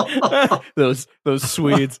 those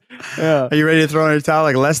Swedes. Yeah. Are you ready to throw in a towel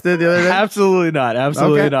like Les did the other day? Absolutely not.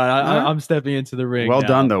 Absolutely not. I'm stepping into the ring. Well now.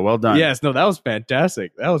 done, though. Well done. Yes. No, that was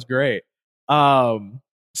fantastic. That was great.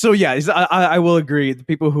 So yeah, I will agree. The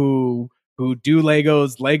people who do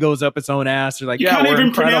Legos up its own ass. They're like, you can't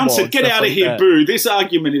even pronounce it. Get out of here, Boo. This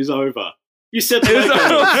argument is over. You said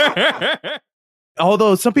Legos.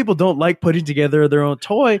 Although some people don't like putting together their own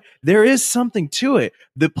toy, there is something to it.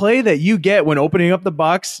 The play that you get when opening up the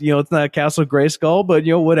box, it's not Castle Grayskull, but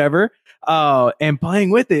whatever. And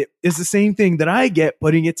playing with it is the same thing that I get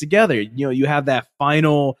putting it together. You have that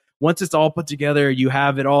final, once it's all put together, you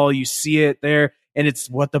have it all, you see it there, and it's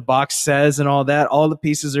what the box says and all that. All the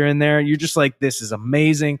pieces are in there. You're just like, this is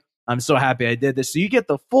amazing. I'm so happy I did this. So you get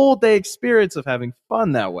the full day experience of having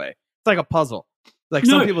fun that way. It's like a puzzle.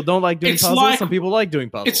 Some people don't like doing puzzles. Some people like doing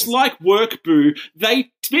puzzles. It's like work, Boo. They're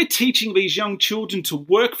teaching these young children to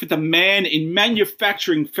work for the man in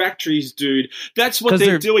manufacturing factories, dude. That's what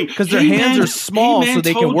they're doing. Because their hands are small, so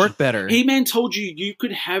they can work better. He-Man told you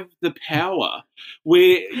could have the power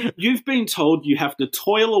where you've been told you have to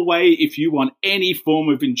toil away if you want any form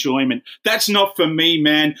of enjoyment. That's not for me,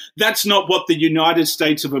 man. That's not what the United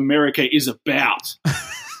States of America is about.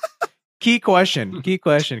 Key question,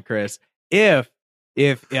 Chris. If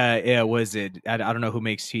was it? I don't know who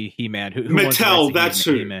makes He-Man. Who Mattel? That's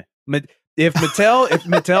who. He-Man? If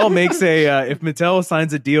Mattel makes if Mattel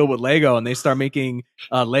signs a deal with Lego and they start making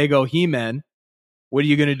Lego He-Man, what are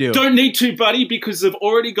you gonna do? Don't need to, buddy, because they've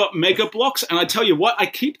already got Mega Blocks, and I tell you what, I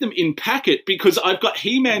keep them in packet because I've got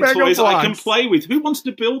He-Man toys I can play with. Who wants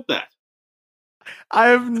to build that? I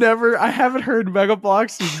haven't heard Mega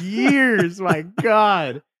Blocks in years. My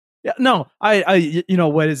God. Yeah, no, I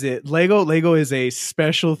what is it? Lego is a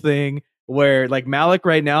special thing where, like, Malik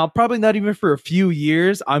right now, probably not even for a few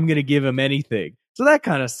years, I'm going to give him anything. So that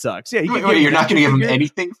kind of sucks. Yeah, you're not going to give him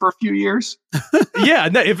anything for a few years? Yeah,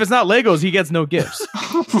 no, if it's not Legos, he gets no gifts.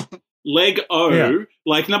 Lego,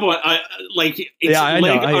 like, number one, it's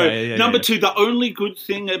Lego. Number two, the only good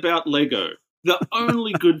thing about Lego,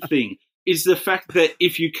 is the fact that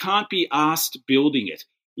if you can't be asked building it,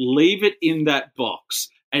 leave it in that box.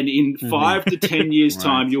 And in 5 to 10 years'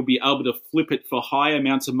 time, you'll be able to flip it for high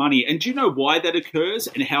amounts of money. And do you know why that occurs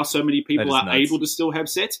and how so many people are able to still have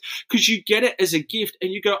sets? Because you get it as a gift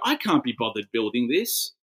and you go, I can't be bothered building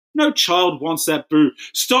this. No child wants that, Boo.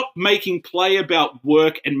 Stop making play about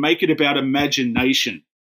work and make it about imagination.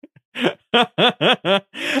 that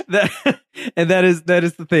is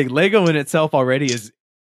the thing. Lego in itself already is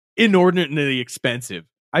inordinately expensive.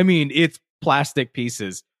 I mean, it's plastic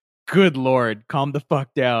pieces. Good Lord, calm the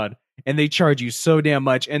fuck down. And they charge you so damn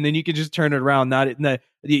much. And then you can just turn it around.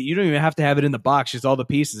 You don't even have to have it in the box, just all the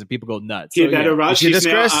pieces, and people go nuts. So, he's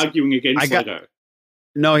now arguing against Lego.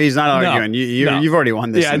 No, he's not arguing. You've already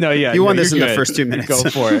won this. Yeah, no, yeah. You won this in the first 2 minutes. Go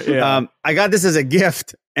for it. Yeah. I got this as a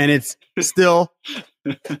gift, and it's still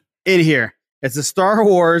in here. It's a Star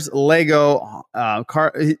Wars Lego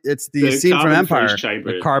it's the scene from Empire.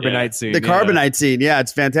 The carbonite scene. The carbonite scene. Yeah,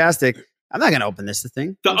 it's fantastic. I'm not going to open this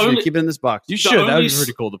thing. I'm just going to keep it in this box. You should. That would be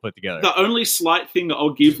pretty cool to put together. The only slight thing that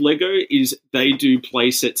I'll give Lego is they do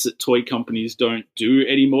play sets that toy companies don't do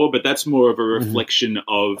anymore, but that's more of a reflection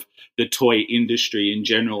of the toy industry in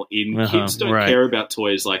general. Kids don't care about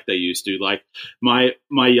toys like they used to. Like my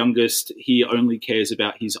youngest, he only cares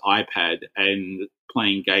about his iPad, and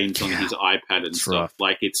playing games on his iPad and stuff.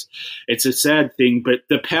 Like it's a sad thing, but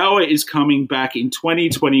the power is coming back in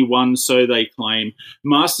 2021, so they claim.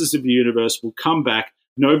 Masters of the Universe will come back.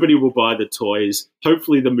 Nobody will buy the toys.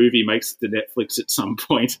 Hopefully the movie makes it to Netflix at some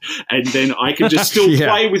point, and then I can just still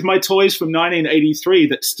play with my toys from 1983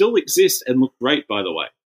 that still exist and look great, by the way.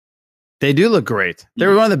 They do look great.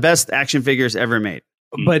 They're one of the best action figures ever made.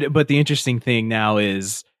 But the interesting thing now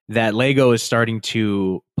is that Lego is starting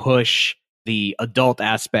to push the adult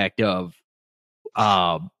aspect of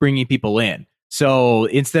bringing people in. So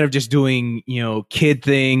instead of just doing, kid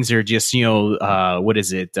things or just, what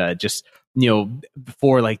is it? Just,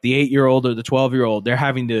 for like the 8-year-old or the 12-year-old, they're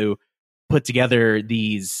having to put together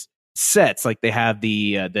these sets. Like they have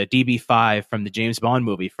the DB5 from the James Bond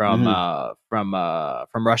movie from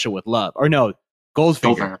Russia with Love, or no,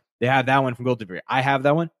 Goldfinger. They have that one from Goldfinger. I have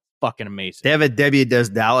that one. Fucking amazing. They have a Debbie Does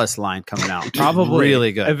Dallas line coming out. Probably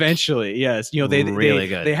really good. Eventually, yes. They really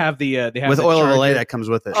good. They have the with the Oil of charger. Olay that comes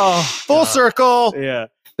with it. Oh, full circle. Yeah.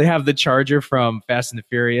 They have the charger from Fast and the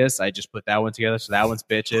Furious. I just put that one together, so that one's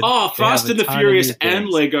bitching. Oh, Fast and the Furious and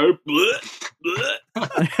Lego.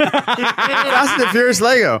 Fast and the Furious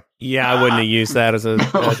Lego. Yeah, I wouldn't have used that as a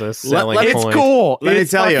selling point. It's cool. Let me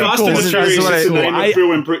tell you. Fast and the Furious is the name of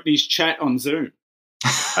Drew and Brittany's chat on Zoom.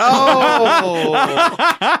 Oh.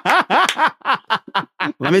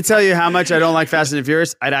 Let me tell you how much I don't like Fast and the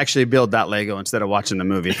Furious. I'd actually build that Lego instead of watching the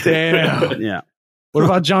movie. Damn. Yeah. What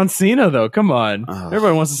about John Cena, though? Come on.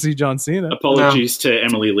 Everybody wants to see John Cena. Apologies to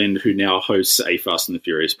Emily Lind, who now hosts a Fast and the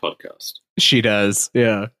Furious podcast. She does,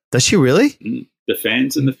 yeah. Does she really? The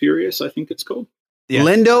Fans and the Furious, I think it's called. Yeah.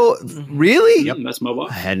 Lindo, really? Yep, that's my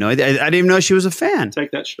wife. I had no idea. I didn't even know she was a fan.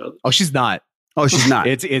 Take that, Struther. Oh, she's not. Oh, she's not.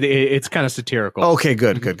 It's kind of satirical. Okay,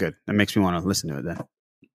 good. That makes me want to listen to it then.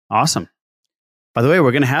 Awesome. By the way,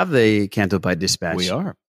 we're going to have the Canto by Dispatch. We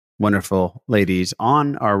are. Wonderful ladies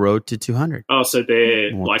on our road to 200. Oh, so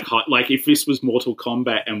they're like if this was Mortal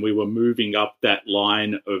Kombat and we were moving up that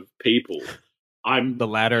line of people, I'm the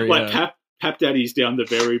ladder. Like Pap Daddy's down the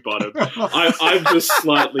very bottom. I'm just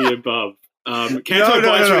slightly above. Canto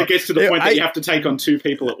Bites when it gets to the point that you have to take on 2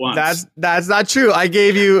 people at once. That's not true. I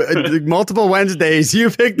gave you multiple Wednesdays. You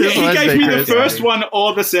picked this Wednesday. He gave me Chris. the first one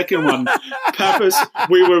or the second one. Pappas,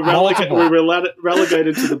 we were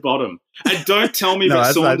relegated to the bottom. And don't tell me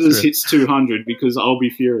that Saunders hits 200 because I'll be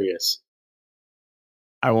furious.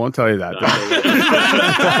 I won't tell you that.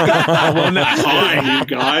 Hi, you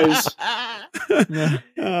guys.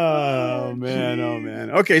 Oh man.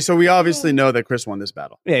 Okay, so we obviously know that Chris won this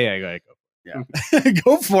battle. Yeah, go ahead. Yeah,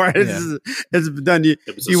 go for it. Yeah. It's done. You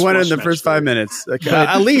won it in the first 5 minutes. Like,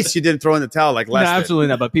 at least you didn't throw in the towel like last. No, absolutely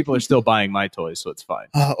not. But people are still buying my toys, so it's fine.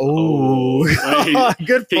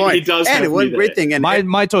 Good point. He does. And one great thing. And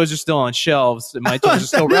my toys are still on shelves. My toys are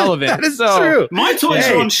still relevant. That is true. My toys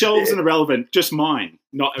are on shelves and irrelevant. Just mine,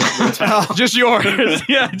 not just yours.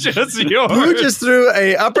 Yeah, just yours. Who just threw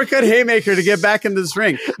a uppercut haymaker to get back into this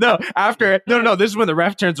ring? No, this is when the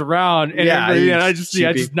ref turns around and I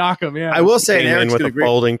just knock him. Yeah, I will say, Eric's with a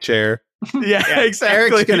folding chair. Yeah,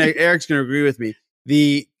 exactly. Eric's gonna agree with me.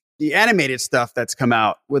 The animated stuff that's come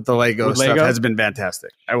out with the Lego stuff has been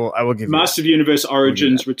fantastic. I will give you Master of Universe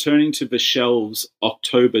Origins returning to the shelves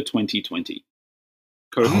October 2020.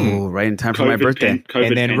 Right in time for my birthday.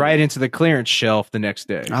 And then right into the clearance shelf the next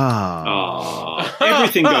day.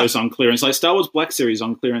 Everything goes on clearance. Like Star Wars Black Series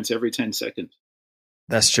on clearance every 10 seconds.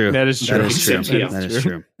 That's true. That is true. That is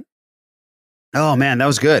true. Oh man, that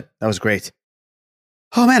was good. That was great.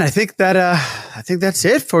 Oh man, I think that's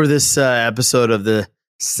it for this episode of the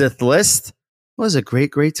Sith List. It was a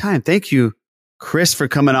great time. Thank you, Chris, for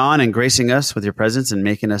coming on and gracing us with your presence and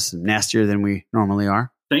making us nastier than we normally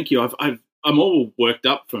are. Thank you. I'm all worked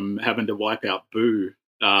up from having to wipe out Boo.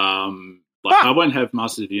 I won't have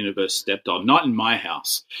Masters of the Universe stepped on. Not in my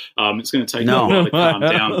house. It's going to take a while to calm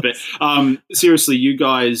down. But seriously, you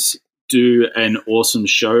guys do an awesome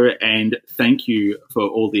show, and thank you for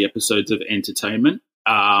all the episodes of entertainment.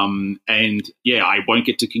 And yeah, I won't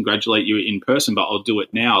get to congratulate you in person, but I'll do it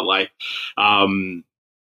now.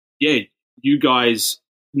 You guys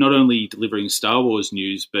not only delivering Star Wars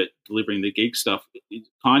news, but delivering the geek stuff, it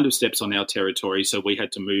kind of steps on our territory. So we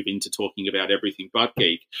had to move into talking about everything but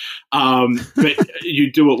geek. But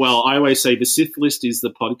you do it well. I always say the Sith List is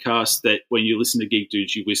the podcast that when you listen to Geek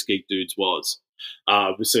Dudes, you wish Geek Dudes was.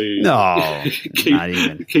 Keep up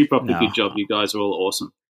the good job. You guys are all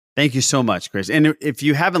awesome. Thank you so much, Chris. And if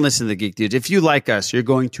you haven't listened to the Geek Dudes, if you like us, you're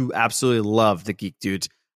going to absolutely love the Geek Dudes.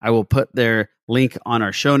 I will put their link on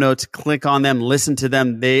our show notes. Click on them, listen to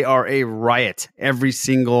them. They are a riot every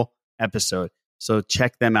single episode. So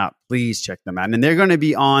check them out. Please check them out. And they're going to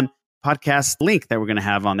be on podcast link that we're going to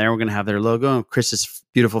have on there. We're going to have their logo and Chris's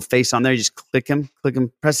beautiful face on there. You just click him,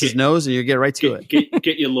 press his nose, and you get right to it.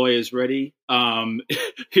 Get your lawyers ready.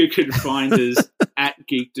 You can find us at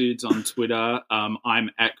Geek Dudes on Twitter. I'm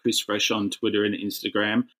at Criss Fresh on Twitter and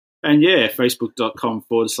Instagram. And yeah,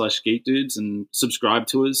 facebook.com/Geek Dudes, and subscribe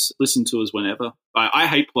to us. Listen to us whenever. I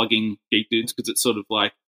hate plugging Geek Dudes because it's sort of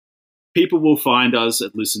like people will find us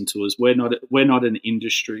and listen to us. We're not an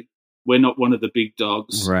industry. We're not one of the big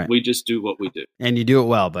dogs. Right. We just do what we do. And you do it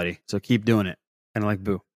well, buddy. So keep doing it. Kind of like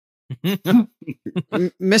Boo.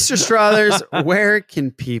 Mr. Struthers, where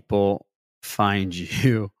can people find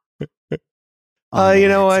you? You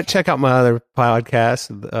know what? Check out my other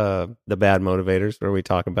podcast, The Bad Motivators, where we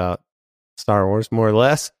talk about Star Wars more or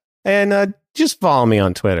less. And just follow me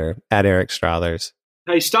on Twitter at Eric Struthers.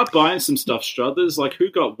 Hey, stop buying some stuff, Struthers. Like, who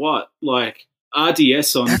got what? Like,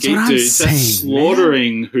 RDS on That's Geek what I'm Dudes. That's saying,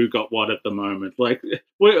 slaughtering who got what at the moment. Like,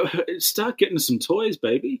 start getting some toys,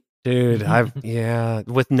 baby. Dude,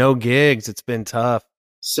 with no gigs, it's been tough.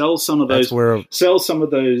 Sell some of those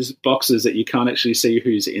boxes that you can't actually see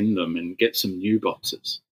who's in them, and get some new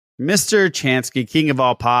boxes. Mr. Chansky, king of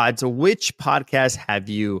all pods, which podcast have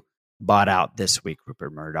you bought out this week,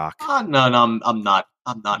 Rupert Murdoch? None. I'm not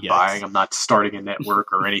buying. I'm not starting a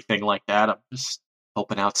network or anything like that. I'm just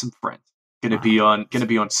helping out some friends. Gonna be on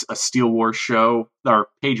a Steel Wars show, our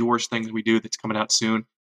Page Wars thing that we do that's coming out soon.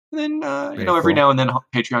 And then every now and then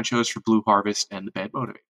Patreon shows for Blue Harvest and The Bad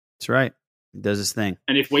Motivator. That's right. He does his thing.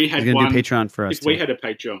 And if we had He's gonna do Patreon for us, if we had a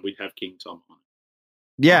Patreon, we'd have King Tom on.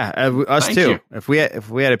 Yeah, us Thank too. you. If we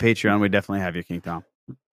had a Patreon, we'd definitely have you, King Tom.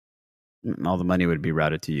 All the money would be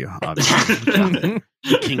routed to you, obviously.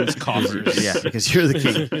 The king's coffers. Yeah, because you're the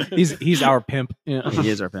king. He's our pimp. Yeah. He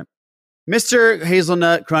is our pimp. Mr.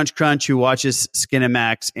 Hazelnut Crunch, who watches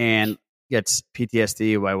Skinamax and gets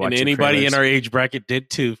PTSD by watching. And anybody trailers. in our age bracket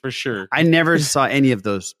did too, for sure. I never saw any of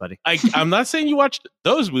those, buddy. I'm not saying you watched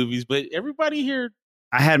those movies, but everybody here.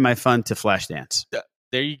 I had my fun to Flashdance.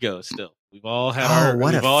 There you go. Still, we've all had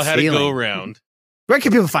a go around. Where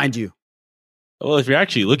can people find you? Well, if you're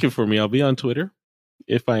actually looking for me, I'll be on Twitter.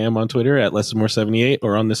 If I am on Twitter at LessonMore78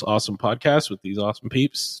 or on this awesome podcast with these awesome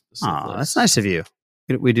peeps. Oh, that's nice of you.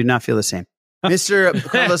 We do not feel the same. Mr.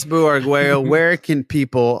 Carlos Boo Arguello, where can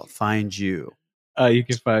people find you? You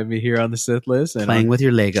can find me here on the Sith list. And Playing with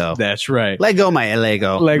your Lego. That's right. Lego my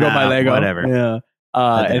Lego. My Lego. Whatever. Yeah.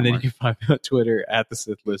 And then you can find me on Twitter at the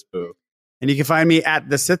Sith list Boo. And you can find me at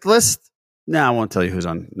the Sith list. No, I won't tell you who's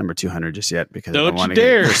on number 200 just yet because I Don't don't want you to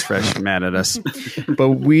dare. get Chris Fresh mad at us. But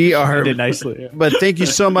we are Did nicely. Yeah. But thank you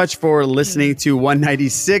so much for listening to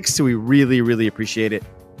 196. We really, really appreciate it.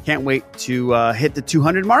 Can't wait to hit the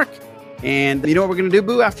 200 mark. And you know what we're going to do,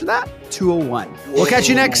 Boo, after that? 201. We'll catch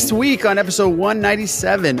you next week on episode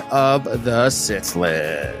 197 of The Sith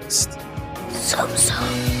List. Please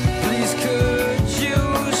could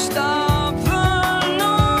you stop the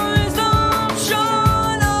noise? I'm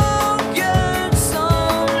sure I'll get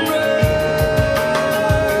some rest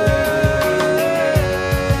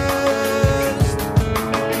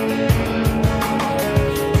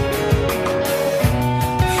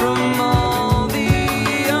from all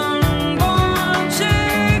the unborn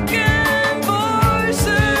chicken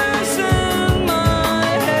voices in my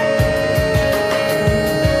head.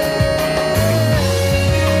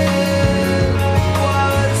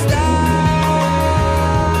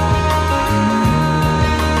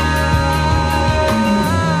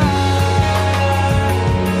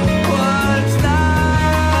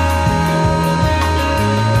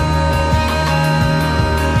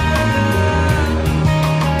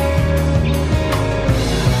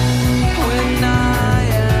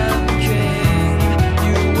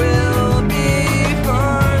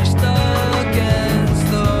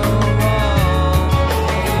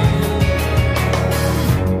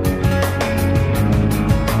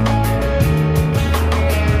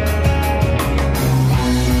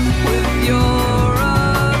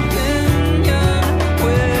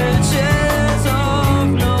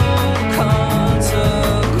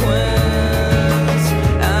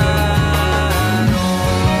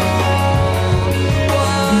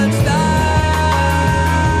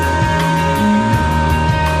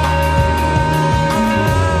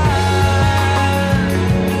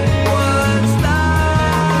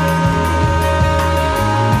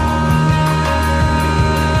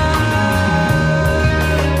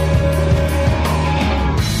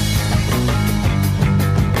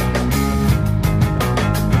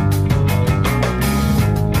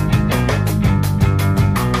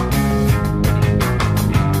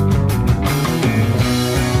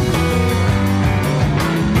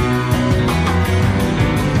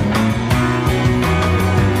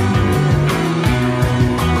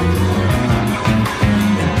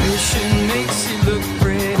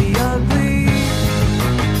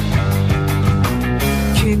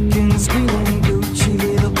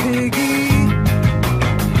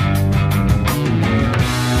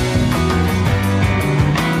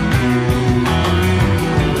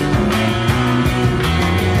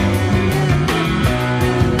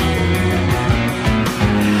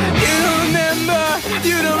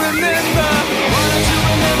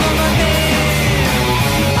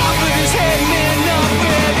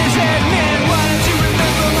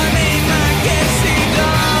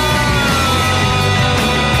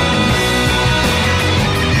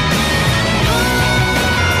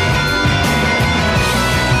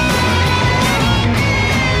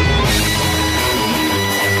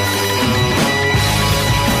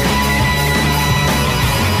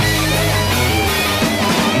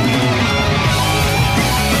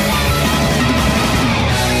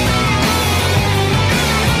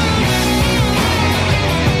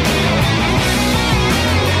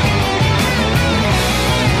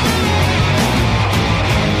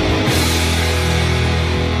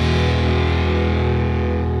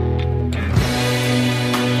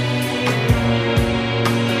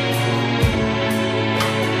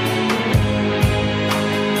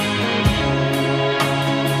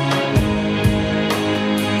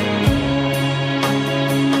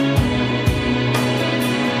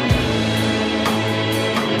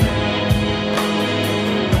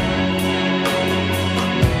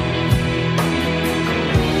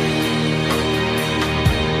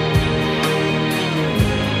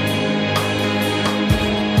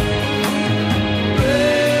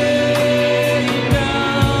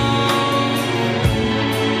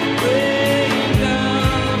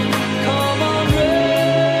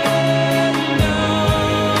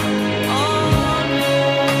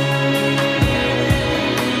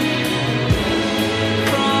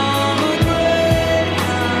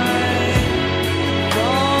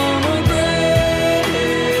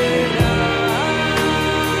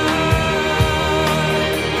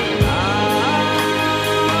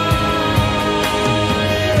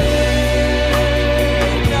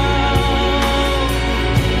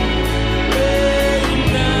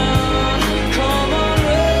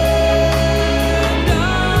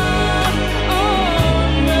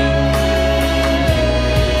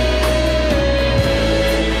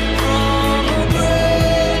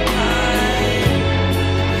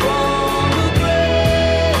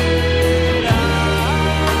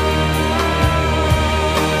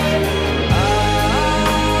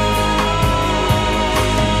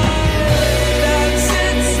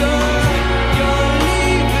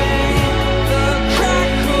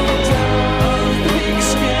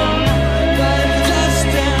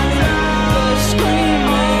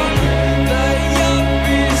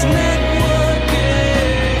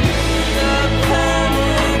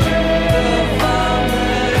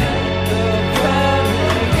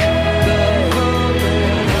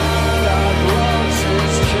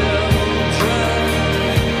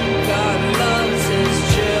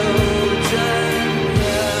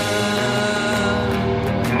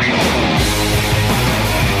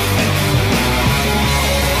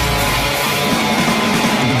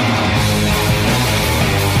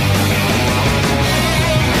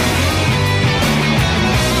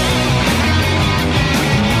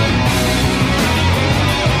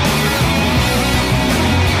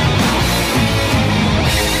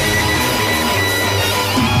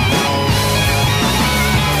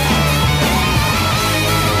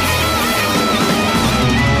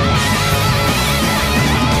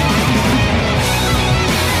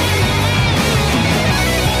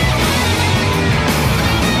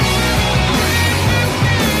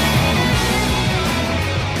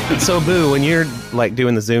 So, Boo, when you're like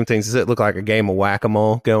doing the Zoom things, does it look like a game of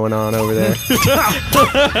whack-a-mole going on over there?